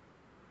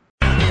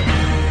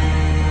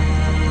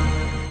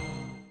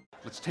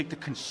 Let's take the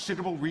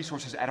considerable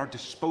resources at our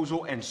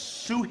disposal and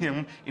sue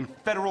him in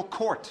federal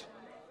court.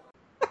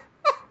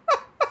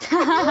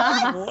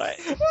 What?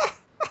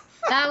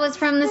 That was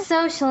from the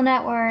Social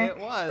Network. It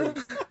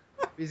was.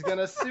 He's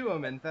gonna sue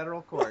him in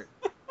federal court.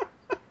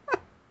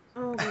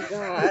 Oh my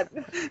god.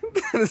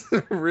 that is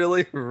a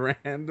really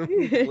random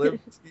clip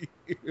to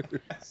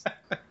use.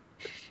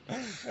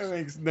 That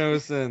makes no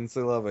sense.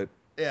 I love it.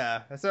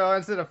 Yeah. So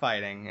instead of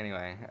fighting,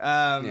 anyway.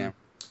 Yeah.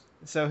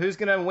 So who's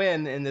gonna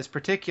win in this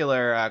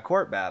particular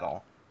court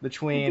battle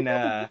between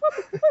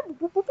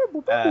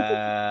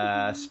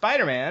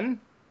Spider-Man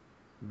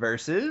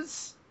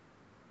versus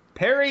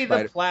Perry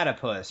the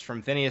Platypus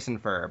from Phineas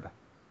and Ferb?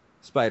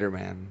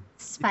 Spider-Man.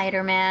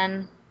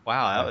 Spider-Man.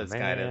 Wow, that Oh, was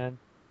kind of. man.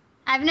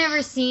 I've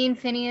never seen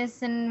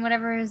Phineas and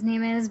whatever his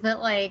name is, but,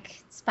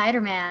 like,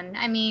 Spider-Man.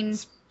 I mean,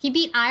 he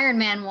beat Iron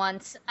Man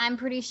once. I'm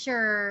pretty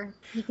sure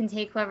he can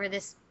take whoever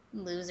this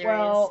loser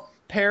Well,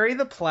 Perry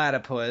the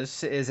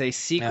Platypus is a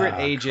secret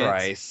Oh, agent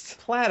Christ.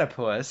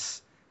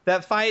 platypus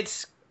that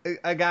fights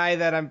a guy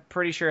that I'm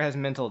pretty sure has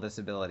mental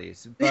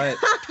disabilities. But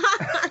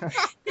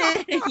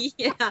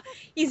Yeah,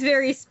 he's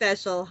very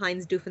special,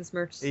 Heinz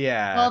Doofenshmirtz.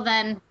 yeah. is. Well,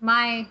 then,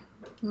 my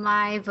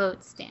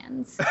vote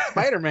stands.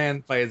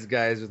 Spider-Man fights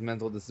guys with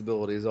mental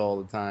disabilities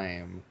all the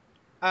time.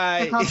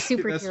 They're called that's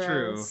true.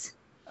 superheroes.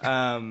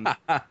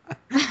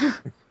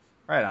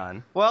 Right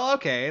on. Well,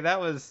 okay, that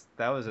was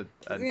a fun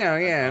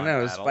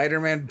battle.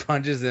 Spider-Man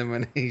punches him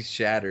and he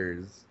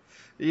shatters.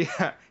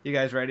 Yeah, you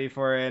guys ready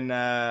for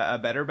a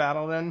better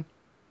battle then?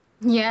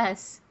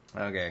 Yes.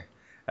 Okay.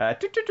 The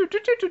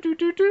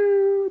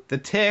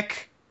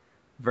Tick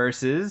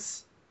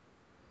versus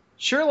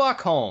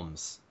Sherlock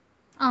Holmes.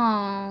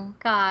 Oh,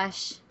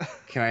 gosh.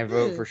 Can I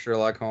vote for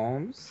Sherlock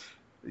Holmes?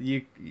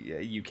 You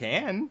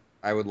can.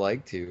 I would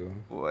like to.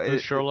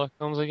 Who's Sherlock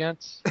Holmes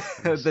against?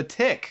 The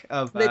Tick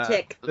of The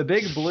Tick. the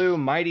big blue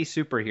mighty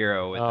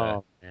superhero with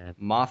Oh, a man.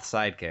 moth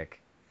sidekick.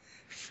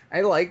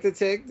 I like the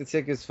Tick. The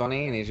Tick is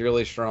funny and he's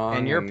really strong.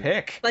 And your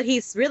pick. But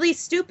he's really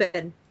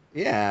stupid.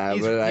 Yeah,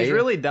 He's but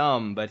really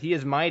dumb, but he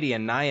is mighty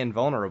and nigh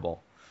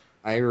invulnerable.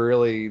 I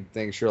really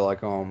think Sherlock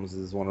Holmes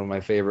is one of my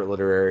favorite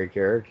literary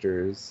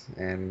characters,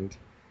 and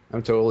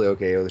I'm totally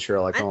okay with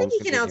Sherlock I Holmes. think he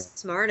can continuing.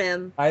 outsmart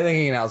him. I think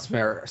he can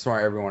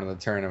outsmart everyone in the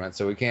tournament,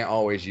 so we can't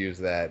always use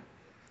that.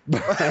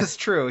 That's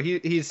true.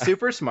 He's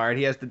super smart.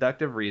 He has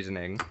deductive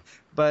reasoning.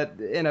 But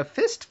in a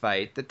fist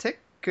fight, the Tick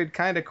could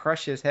kind of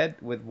crush his head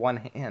with one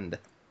hand.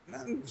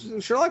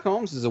 Sherlock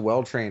Holmes is a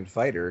well-trained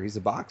fighter. He's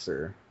a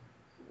boxer.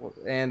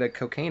 And a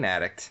cocaine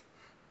addict.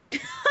 I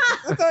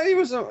thought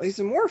he's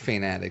a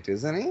morphine addict,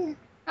 isn't he?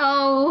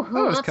 Oh, That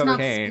was let's not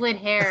cocaine. split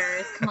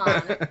hairs. Come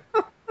on.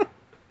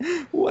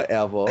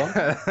 Whatever.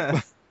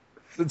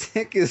 The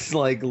Tick is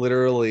like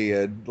literally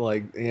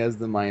he has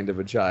the mind of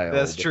a child.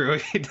 That's true.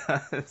 He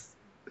does.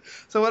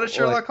 So what does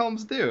Sherlock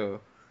Holmes do?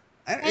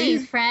 Hey,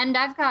 friend,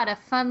 I've got a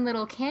fun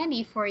little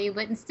candy for you,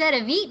 but instead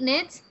of eating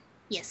it,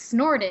 you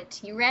snort it.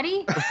 You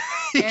ready?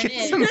 He There it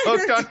gets is. him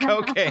hooked on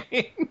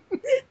cocaine.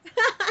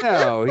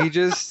 No,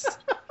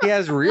 he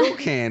has real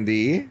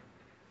candy,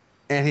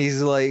 and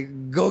he's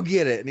like, go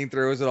get it, and he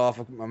throws it off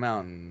a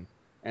mountain,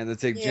 and the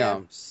Tick Yeah.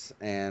 jumps,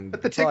 and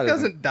But the Tick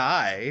doesn't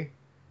die.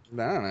 I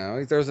don't know.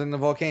 He throws it in the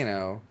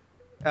volcano.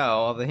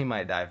 Oh, well, then he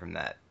might die from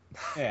that.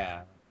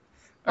 Yeah.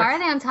 Why are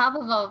they on top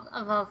of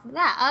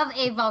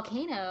a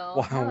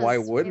volcano? Why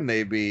wouldn't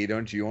they be?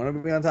 Don't you want to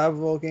be on top of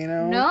a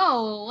volcano?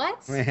 No,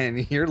 what?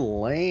 Man, you're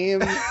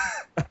lame.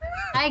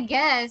 I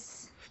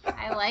guess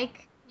I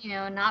like,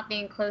 not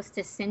being close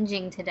to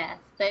singeing to death.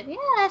 But yeah,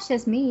 that's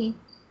just me.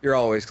 You're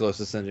always close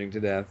to singeing to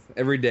death.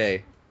 Every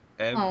day.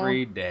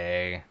 Every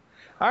day.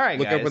 All right,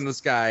 Look guys. up in the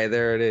sky.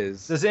 There it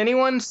is. Does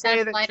anyone say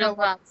That's that light up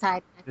Sherlock...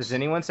 outside. Does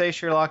anyone say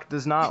Sherlock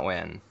does not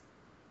win?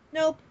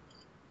 Nope.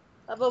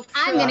 I'll vote for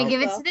I'm gonna Sherlock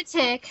give as it well. to the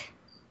Tick.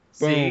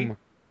 See? Boom.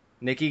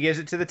 Nikki gives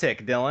it to the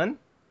Tick. Dylan?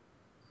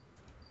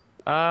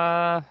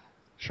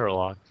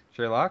 Sherlock.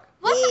 Sherlock?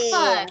 What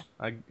Yeah.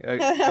 the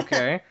fuck?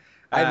 Okay.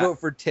 I vote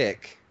for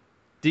Tick.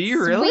 Do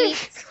you really?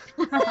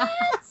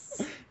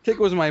 Sweet. Tick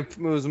was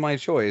my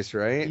choice,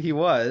 right? He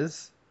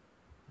was.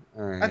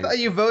 All right. I thought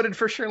you voted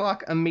for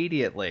Sherlock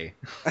immediately.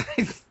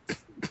 I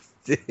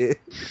did.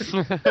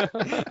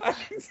 I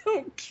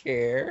don't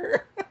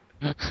care.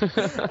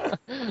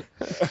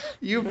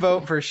 You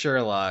vote for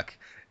Sherlock.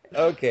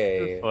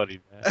 Okay. Funny,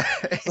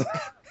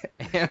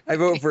 man. I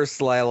vote for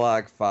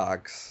Slylock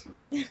Fox.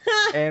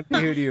 And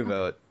who do you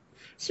vote?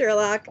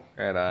 Sherlock.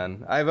 Right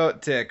on. I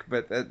vote Tick,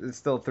 but it's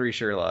still 3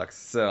 Sherlocks,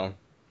 so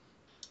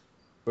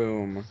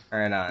Boom.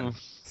 right on.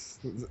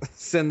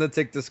 Send the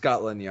Tick to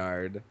Scotland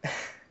Yard.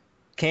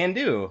 Can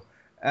do.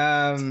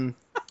 Amby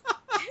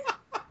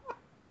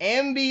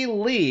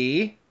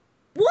Lee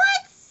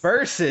What?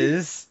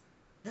 versus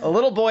a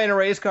little boy in a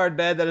race car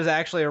bed that is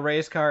actually a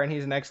race car, and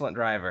he's an excellent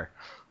driver.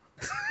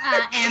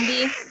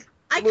 Ambi.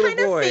 I Little kind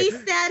of boy.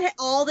 face that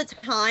all the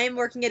time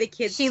working at a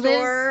kid's She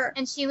store.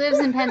 lives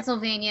in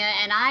Pennsylvania,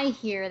 and I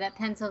hear that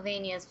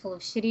Pennsylvania is full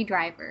of shitty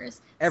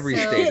drivers. Every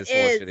So- state is full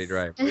It of is. shitty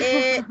drivers.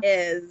 It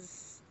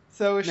is.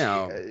 So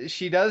No.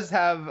 she does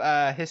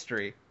have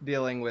history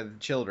dealing with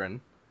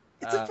children.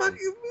 It's a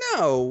fucking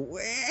no.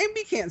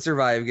 Amby can't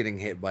survive getting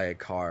hit by a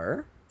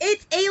car.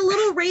 It's a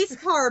little race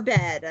car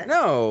bed.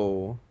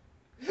 No.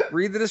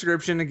 Read the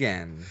description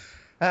again.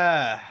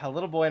 A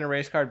little boy in a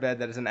race car bed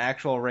that is an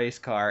actual race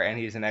car, and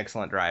he's an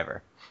excellent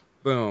driver.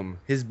 Boom.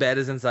 His bed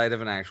is inside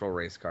of an actual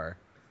race car.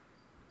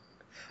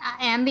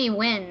 Ambi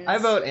wins. I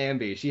vote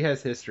Amby. She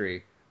has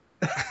history.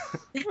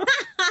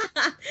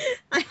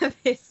 I have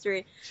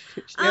history.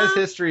 She has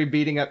history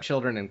beating up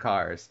children in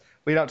cars.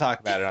 We don't talk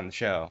about it on the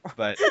show,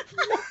 but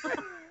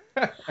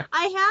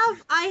I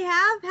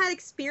have had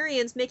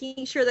experience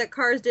making sure that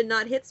cars did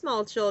not hit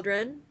small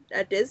children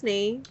at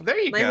Disney. there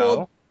you My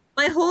go.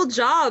 My whole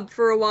job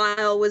for a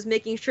while was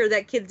making sure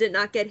that kids did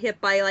not get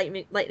hit by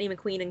Lightning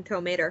McQueen and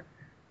Tow Mater.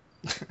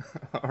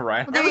 All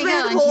right. Well, there That you was go,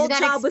 my and whole she's got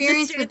job, was just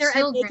experience sitting with there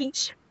and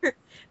children.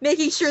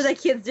 making sure that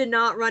kids did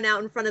not run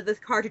out in front of the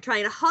car to try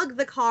and hug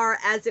the car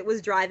as it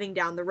was driving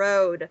down the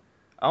road.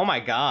 Oh my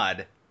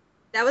God.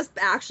 That was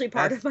actually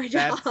part of my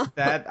job.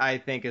 That I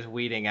think is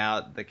weeding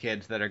out the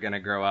kids that are going to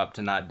grow up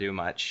to not do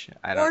much.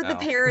 I Or don't know. the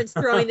parents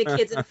throwing the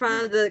kids in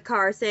front of the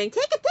car saying,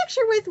 "Take a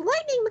picture with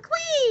Lightning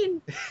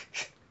McQueen."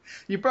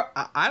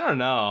 I don't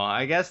know.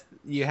 I guess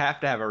you have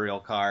to have a real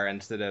car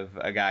instead of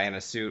a guy in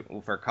a suit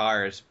for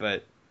cars,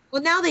 but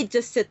Well, now they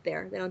just sit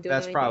there. They don't do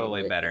that's anything.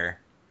 probably better.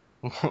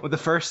 The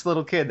first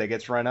little kid that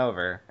gets run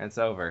over, it's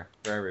over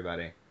for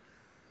everybody.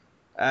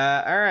 All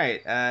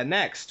right.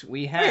 Next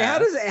we have.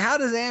 Wait, how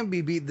does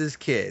Amby beat this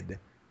kid?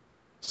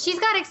 She's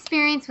got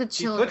experience with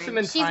She puts him children.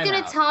 in She's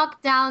gonna timeout.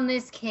 talk down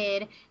this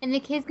kid, and the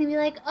kid's gonna be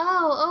like,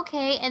 "Oh,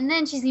 okay," and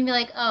then she's gonna be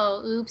like,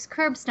 "Oh, oops,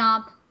 curb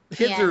stomp."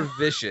 Kids Yeah. are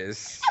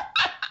vicious.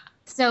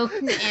 So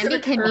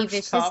Ambi can be Curb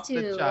vicious stomp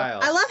the too.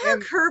 child. I love how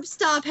curb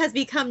stomp has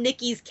become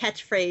Nikki's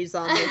catchphrase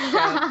on this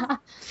show.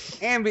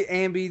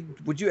 Amby,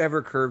 would you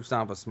ever curb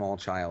stomp a small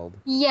child?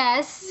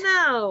 Yes.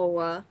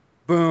 No.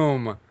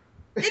 Boom.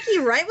 Nikki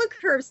Wright would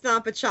curb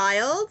stomp a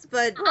child,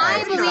 but I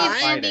Right. believe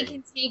Not Andy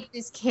fighting. can take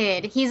this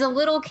kid. He's a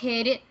little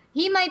kid.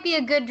 He might be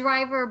a good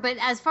driver, but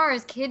as far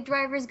as kid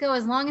drivers go,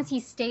 as long as he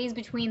stays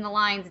between the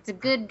lines, it's a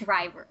good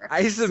driver.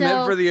 I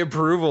submit for the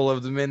approval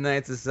of the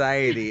Midnight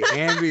Society.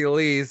 Ambi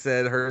Lee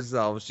said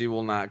herself she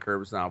will not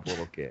curb stomp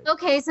little kids.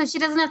 Okay, so she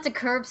doesn't have to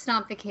curb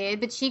stomp the kid,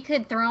 but she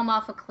could throw him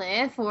off a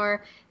cliff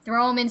or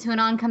throw him into an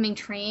oncoming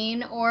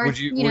train, or Would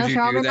you know,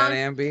 throw do him that,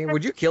 on- Ambi?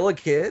 Would you kill a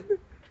kid?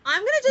 I'm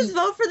gonna just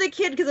vote for the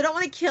kid because I don't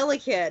want to kill a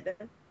kid.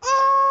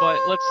 But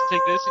let's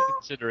take this in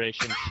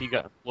consideration. She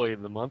got Employee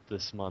of the Month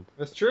this month.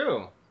 That's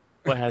true.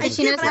 What has I this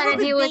She knows but I how to work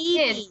with deal with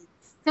babies. kids.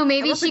 So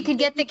maybe I she work could with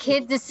get the babies.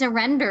 kid to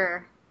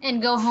surrender and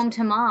go home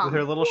to mom. With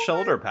her little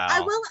shoulder pal. I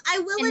will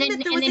and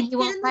admit then he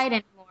won't fight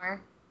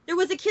anymore. there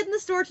was a kid in the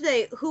store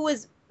today who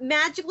was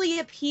magically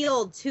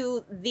appealed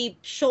to the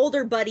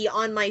shoulder buddy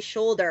on my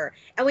shoulder,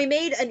 and we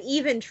made an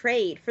even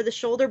trade for the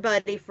shoulder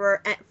buddy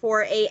for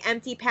a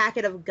empty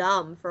packet of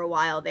gum for a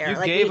while there. You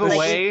Like, gave we- like-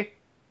 away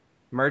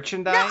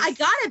merchandise? No, I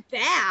got it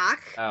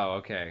back. Oh,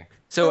 okay.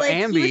 So Like,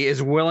 he Ambi was-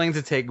 is willing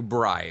to take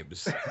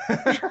bribes.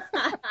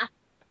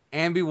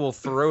 Ambi will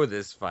throw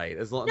this fight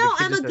as long. No, the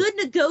kid I'm a just has-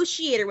 good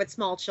negotiator with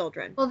small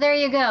children. Well, there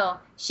you go.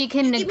 She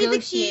can Give me the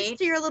keys negotiate.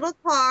 to your little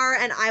car,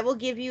 and I will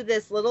give you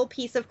this little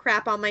piece of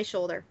crap on my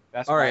shoulder.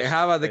 That's All why right, she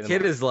how about the played kid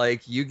them is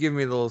like, you give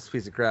me the little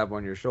piece of crap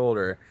on your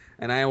shoulder,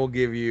 and I will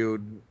give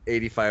you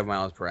 85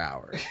 miles per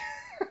hour.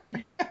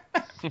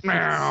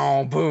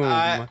 Meow, boom.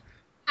 I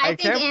I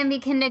think can't-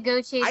 Ambi can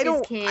negotiate I don't.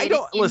 this kid I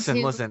don't. Listen.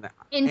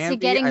 into Ambi,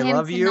 getting I him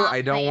love to you. not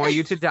I don't fight. want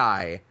you to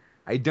die.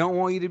 I don't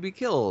want you to be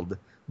killed.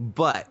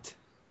 But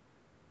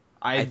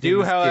I I think do,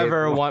 this kid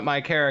however, will- want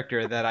my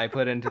character that I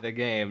put into the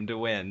game to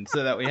win,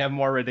 so that we have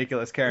more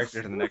ridiculous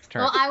characters in the next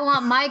turn. Well, I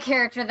want my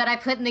character that I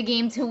put in the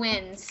game to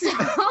win. So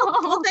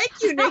Well, thank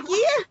you, Nikki.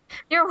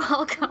 you're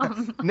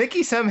welcome.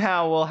 Nikki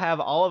somehow will have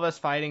all of us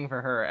fighting for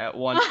her at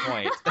one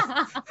point.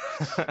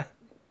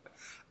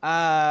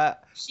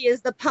 She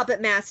is the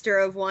puppet master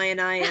of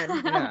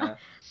YNIN.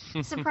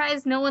 Yeah.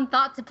 Surprised no one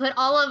thought to put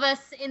all of us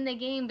in the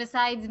game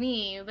besides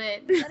me,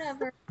 but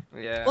whatever.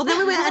 Yeah. Well, then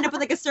we would end up with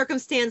like a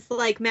circumstance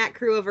like Matt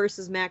Crua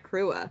versus Matt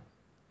Crua.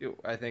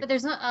 I think. But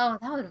there's no. Oh,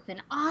 that would have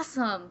been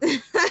awesome.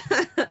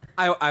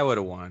 I would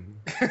have won.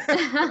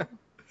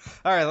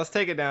 All right, let's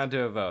take it down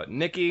to a vote.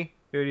 Nikki,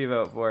 who do you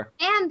vote for?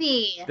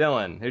 Ambi.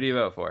 Dylan, who do you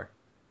vote for?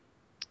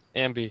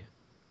 Ambi.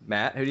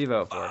 Matt, who do you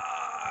vote for?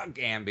 Fuck,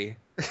 Ambi.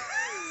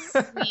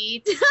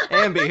 Sweet.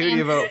 Ambi, who do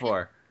you vote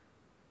for?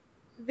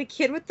 The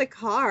kid with the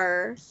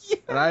car.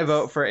 And I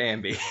vote for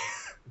Ambi.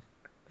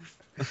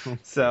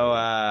 So, all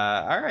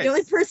right. The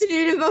only person who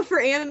didn't vote for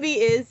Ambi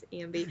is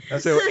Ambi.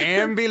 So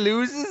Ambi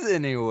loses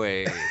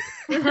anyway.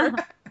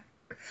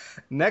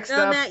 Next No,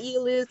 up, Matt, you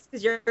lose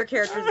because your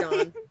character's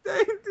gone.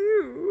 I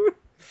do.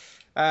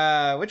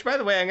 which by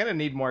the way, I'm gonna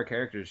need more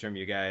characters from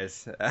you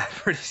guys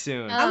pretty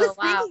soon. Oh, I was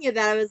wow. thinking of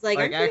that. I was like,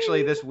 Like I'm actually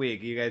feeling- this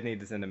week, you guys need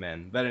to send them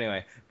in. But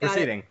anyway, Got it.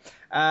 proceeding.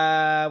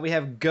 We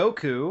have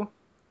Goku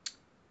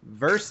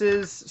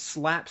versus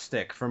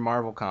Slapstick from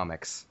Marvel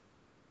Comics.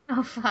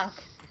 Oh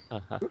fuck.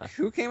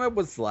 Who came up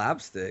with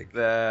slapstick?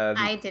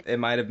 I did. It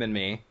might have been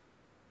me.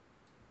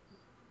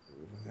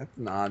 That's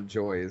an odd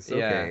choice. Yeah.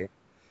 Okay.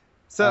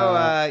 So,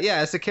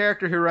 yeah, it's a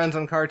character who runs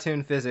on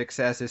cartoon physics,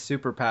 has his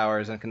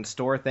superpowers, and can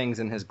store things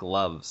in his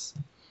gloves.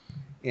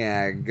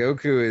 Yeah,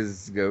 Goku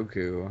is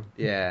Goku.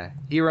 Yeah,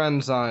 he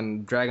runs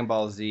on Dragon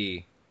Ball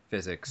Z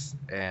physics,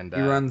 and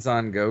He runs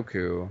on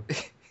Goku.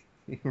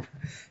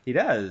 he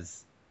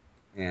does.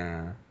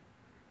 Yeah.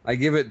 I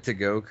give it to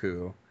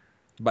Goku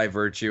by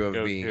virtue of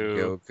being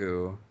Goku.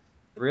 Goku.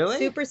 Really?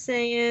 Super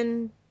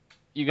Saiyan.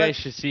 You guys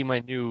should see my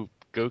new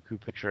Goku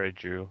picture I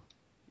drew.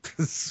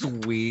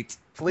 Sweet.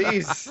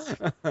 Please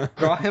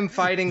draw him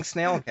fighting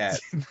Snail Cat.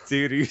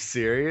 Dude, are you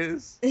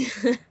serious?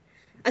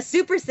 A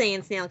Super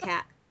Saiyan snail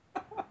cat.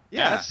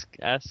 Yeah,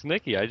 Ask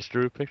Nikki. I just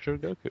drew a picture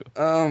of Goku.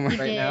 Oh my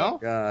right now.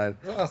 god.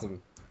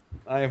 Awesome.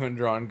 I haven't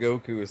drawn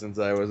Goku since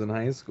I was in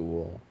high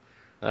school.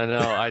 I know.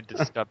 I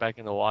just got back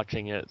into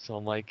watching it, so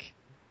I'm like,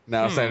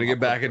 Now it's time to get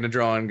back into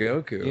drawing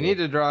Goku. You need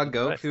to draw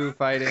Goku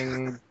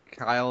fighting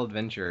Kyle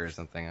Adventure or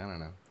something. I don't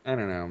know. I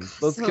don't know.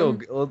 Let's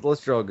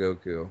draw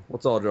Goku.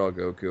 Let's all draw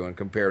Goku and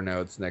compare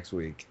notes next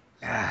week.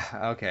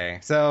 Okay,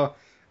 so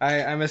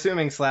I'm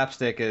assuming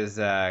Slapstick is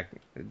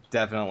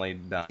definitely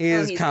done. He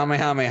is he's-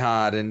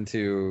 Kamehameha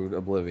into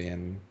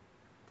oblivion.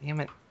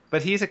 Damn it!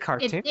 But he's a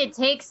cartoon. It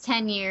takes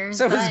 10 years.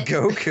 So is but...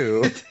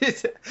 Goku.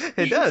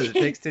 It does. It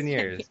takes 10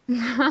 years.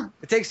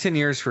 It takes 10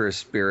 years for a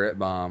spirit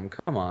bomb.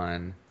 Come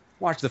on.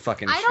 Watch the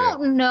fucking I shit.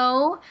 don't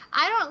know.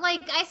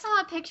 I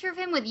saw a picture of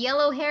him with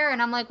yellow hair,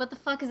 and I'm like, what the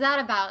fuck is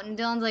that about? And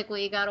Dylan's like, well,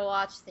 you gotta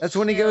watch the That's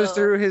when he goes show."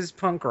 through his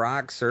punk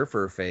rock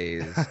surfer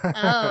phase.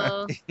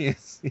 Oh. he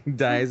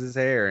dyes his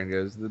hair and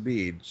goes to the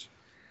beach.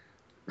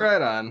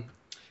 Right on.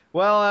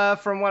 Well,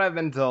 from what I've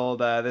been told,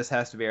 this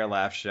has to be our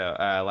last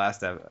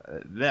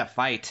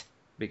fight,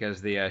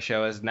 because the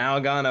show has now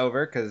gone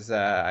over because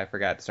I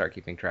forgot to start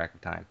keeping track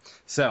of time.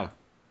 So,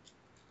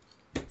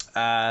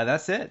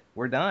 that's it.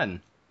 We're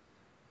done.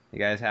 You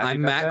guys happy?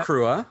 I'm about Matt that?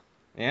 Crua.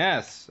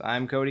 Yes,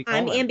 I'm Cody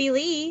I'm Coleman. Ambi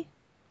Lee.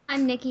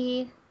 I'm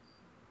Nikki.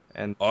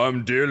 And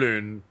I'm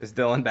Dylan. is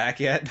Dylan back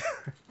yet?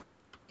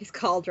 His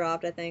call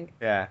dropped, I think.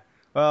 Yeah.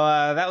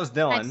 Well, that was I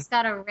Dylan. just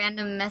got a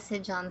random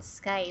message on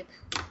Skype.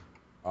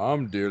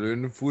 I'm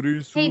Dylan.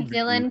 Footy's Hey,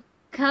 Dylan,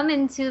 come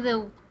into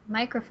the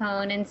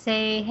microphone and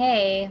say,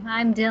 hey,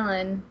 I'm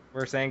Dylan.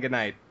 We're saying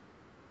goodnight.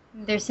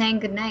 They're saying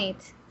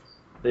goodnight.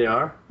 They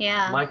are?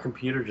 Yeah. My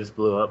computer just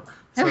blew up.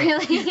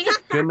 Really?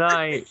 Good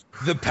night.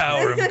 The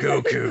power of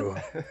Goku.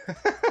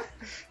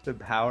 The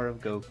power of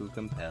Goku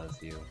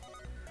compels you.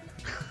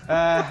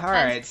 All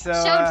right, so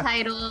Show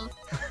title.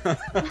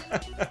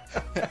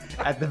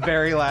 at the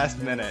very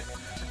last minute.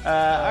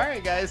 All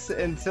right, guys.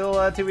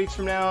 Until 2 weeks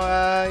from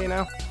now,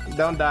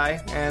 don't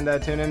die and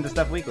tune in to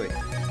Stuff Weekly.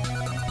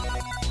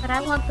 But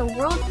I want the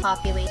world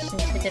population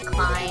to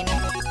decline.